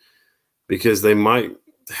doing, because they might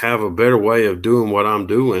have a better way of doing what I'm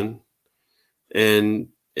doing and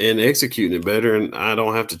executing it better. And I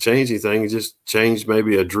don't have to change anything. Just change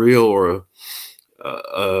maybe a drill or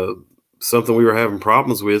a something we were having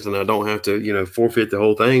problems with, and I don't have to, you know, forfeit the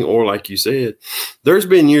whole thing. Or like you said, there's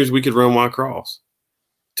been years we could run Y cross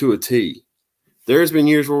to a T. There's been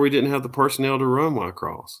years where we didn't have the personnel to run Y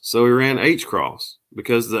cross, so we ran H cross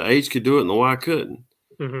because the H could do it and the Y couldn't.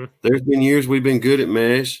 Mm-hmm. There's been years we've been good at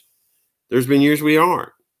mesh. There's been years we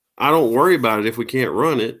aren't. I don't worry about it if we can't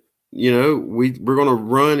run it. You know, we're going to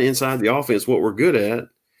run inside the offense what we're good at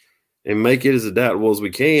and make it as adaptable as we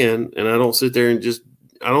can. And I don't sit there and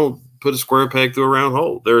I don't put a square peg through a round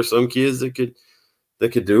hole. There are some kids that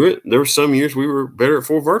could do it. There were some years we were better at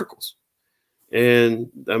 4 verticals. And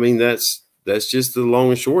I mean, that's just the long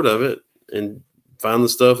and short of it, and find the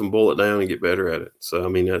stuff and boil it down and get better at it. So, I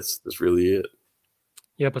mean, that's really it.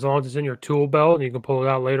 Yep, as long as it's in your tool belt and you can pull it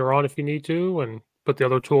out later on if you need to and put the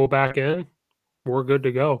other tool back in, we're good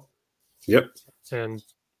to go. Yep. And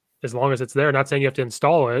as long as it's there, not saying you have to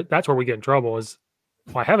install it. That's where we get in trouble is,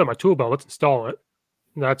 well, I have it in my tool belt, let's install it.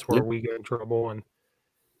 And that's where we get in trouble. And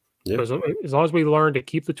as long as we learn to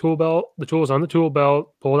keep the tools on the tool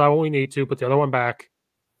belt, pull it out when we need to, put the other one back,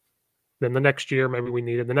 then the next year, maybe we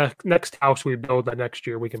need it. The next house we build that next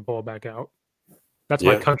year, we can pull it back out. That's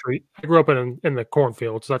my country. I grew up in the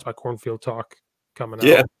cornfield, so that's my cornfield talk coming out.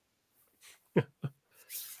 Yeah.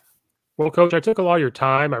 Well, Coach, I took a lot of your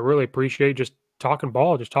time. I really appreciate just talking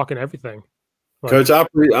ball, just talking everything. Like, Coach, I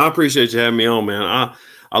appreciate you having me on, man.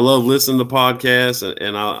 I love listening to podcasts,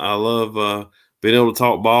 and I love being able to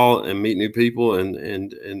talk ball and meet new people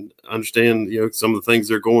and understand, you know, some of the things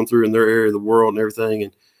they're going through in their area of the world and everything.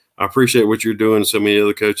 And I appreciate what you're doing. So many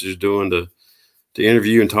other coaches are doing to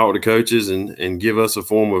interview and talk to coaches and give us a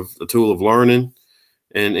tool of learning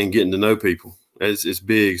and getting to know people. It's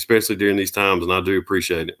big, especially during these times, and I do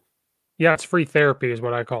appreciate it. Yeah, it's free therapy is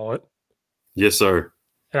what I call it. Yes, sir.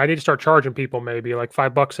 And I need to start charging people maybe like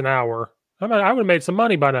 $5 an hour. I would have made some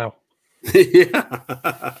money by now.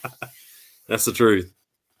 Yeah, that's the truth.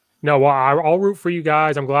 No, well, I'll root for you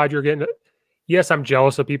guys. I'm glad you're getting it. Yes, I'm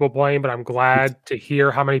jealous of people playing, but I'm glad to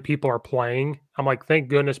hear how many people are playing. I'm like, thank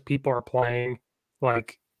goodness people are playing.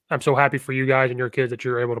 Like, I'm so happy for you guys and your kids that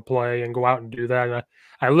you're able to play and go out and do that. And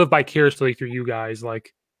I live vicariously through you guys.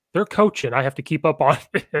 Like, they're coaching. I have to keep up on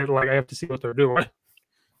it. Like, I have to see what they're doing.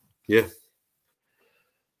 Yeah.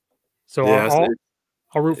 So yeah,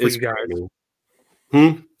 I'll root for you guys.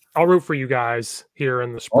 I'll root for you guys here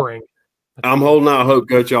in the spring. I'm holding out hope,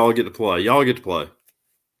 Coach. Y'all get to play. Y'all get to play.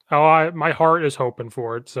 Oh, my heart is hoping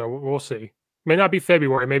for it. So we'll see. May not be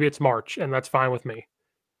February. Maybe it's March, and that's fine with me.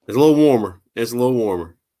 It's a little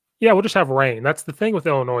warmer. Yeah, we'll just have rain. That's the thing with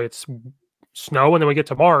Illinois. It's snow, and then we get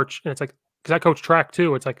to March, and it's like, because I coach track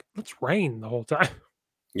too, it's like, let's rain the whole time.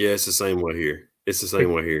 Yeah, it's the same way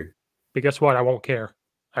here. But guess what? I won't care.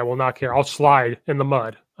 I will not care. I'll slide in the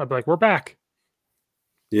mud. I'll be like, we're back.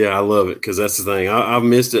 Yeah, I love it because that's the thing. I've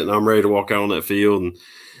missed it, and I'm ready to walk out on that field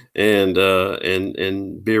and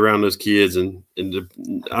be around those kids. And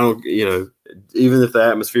I don't, you know, even if the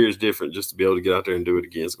atmosphere is different, just to be able to get out there and do it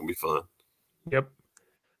again, it's going to be fun. Yep.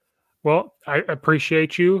 Well, I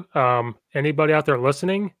appreciate you. Anybody out there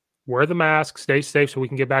listening, wear the mask, stay safe so we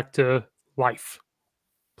can get back to life,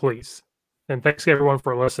 please. And thanks everyone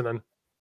for listening.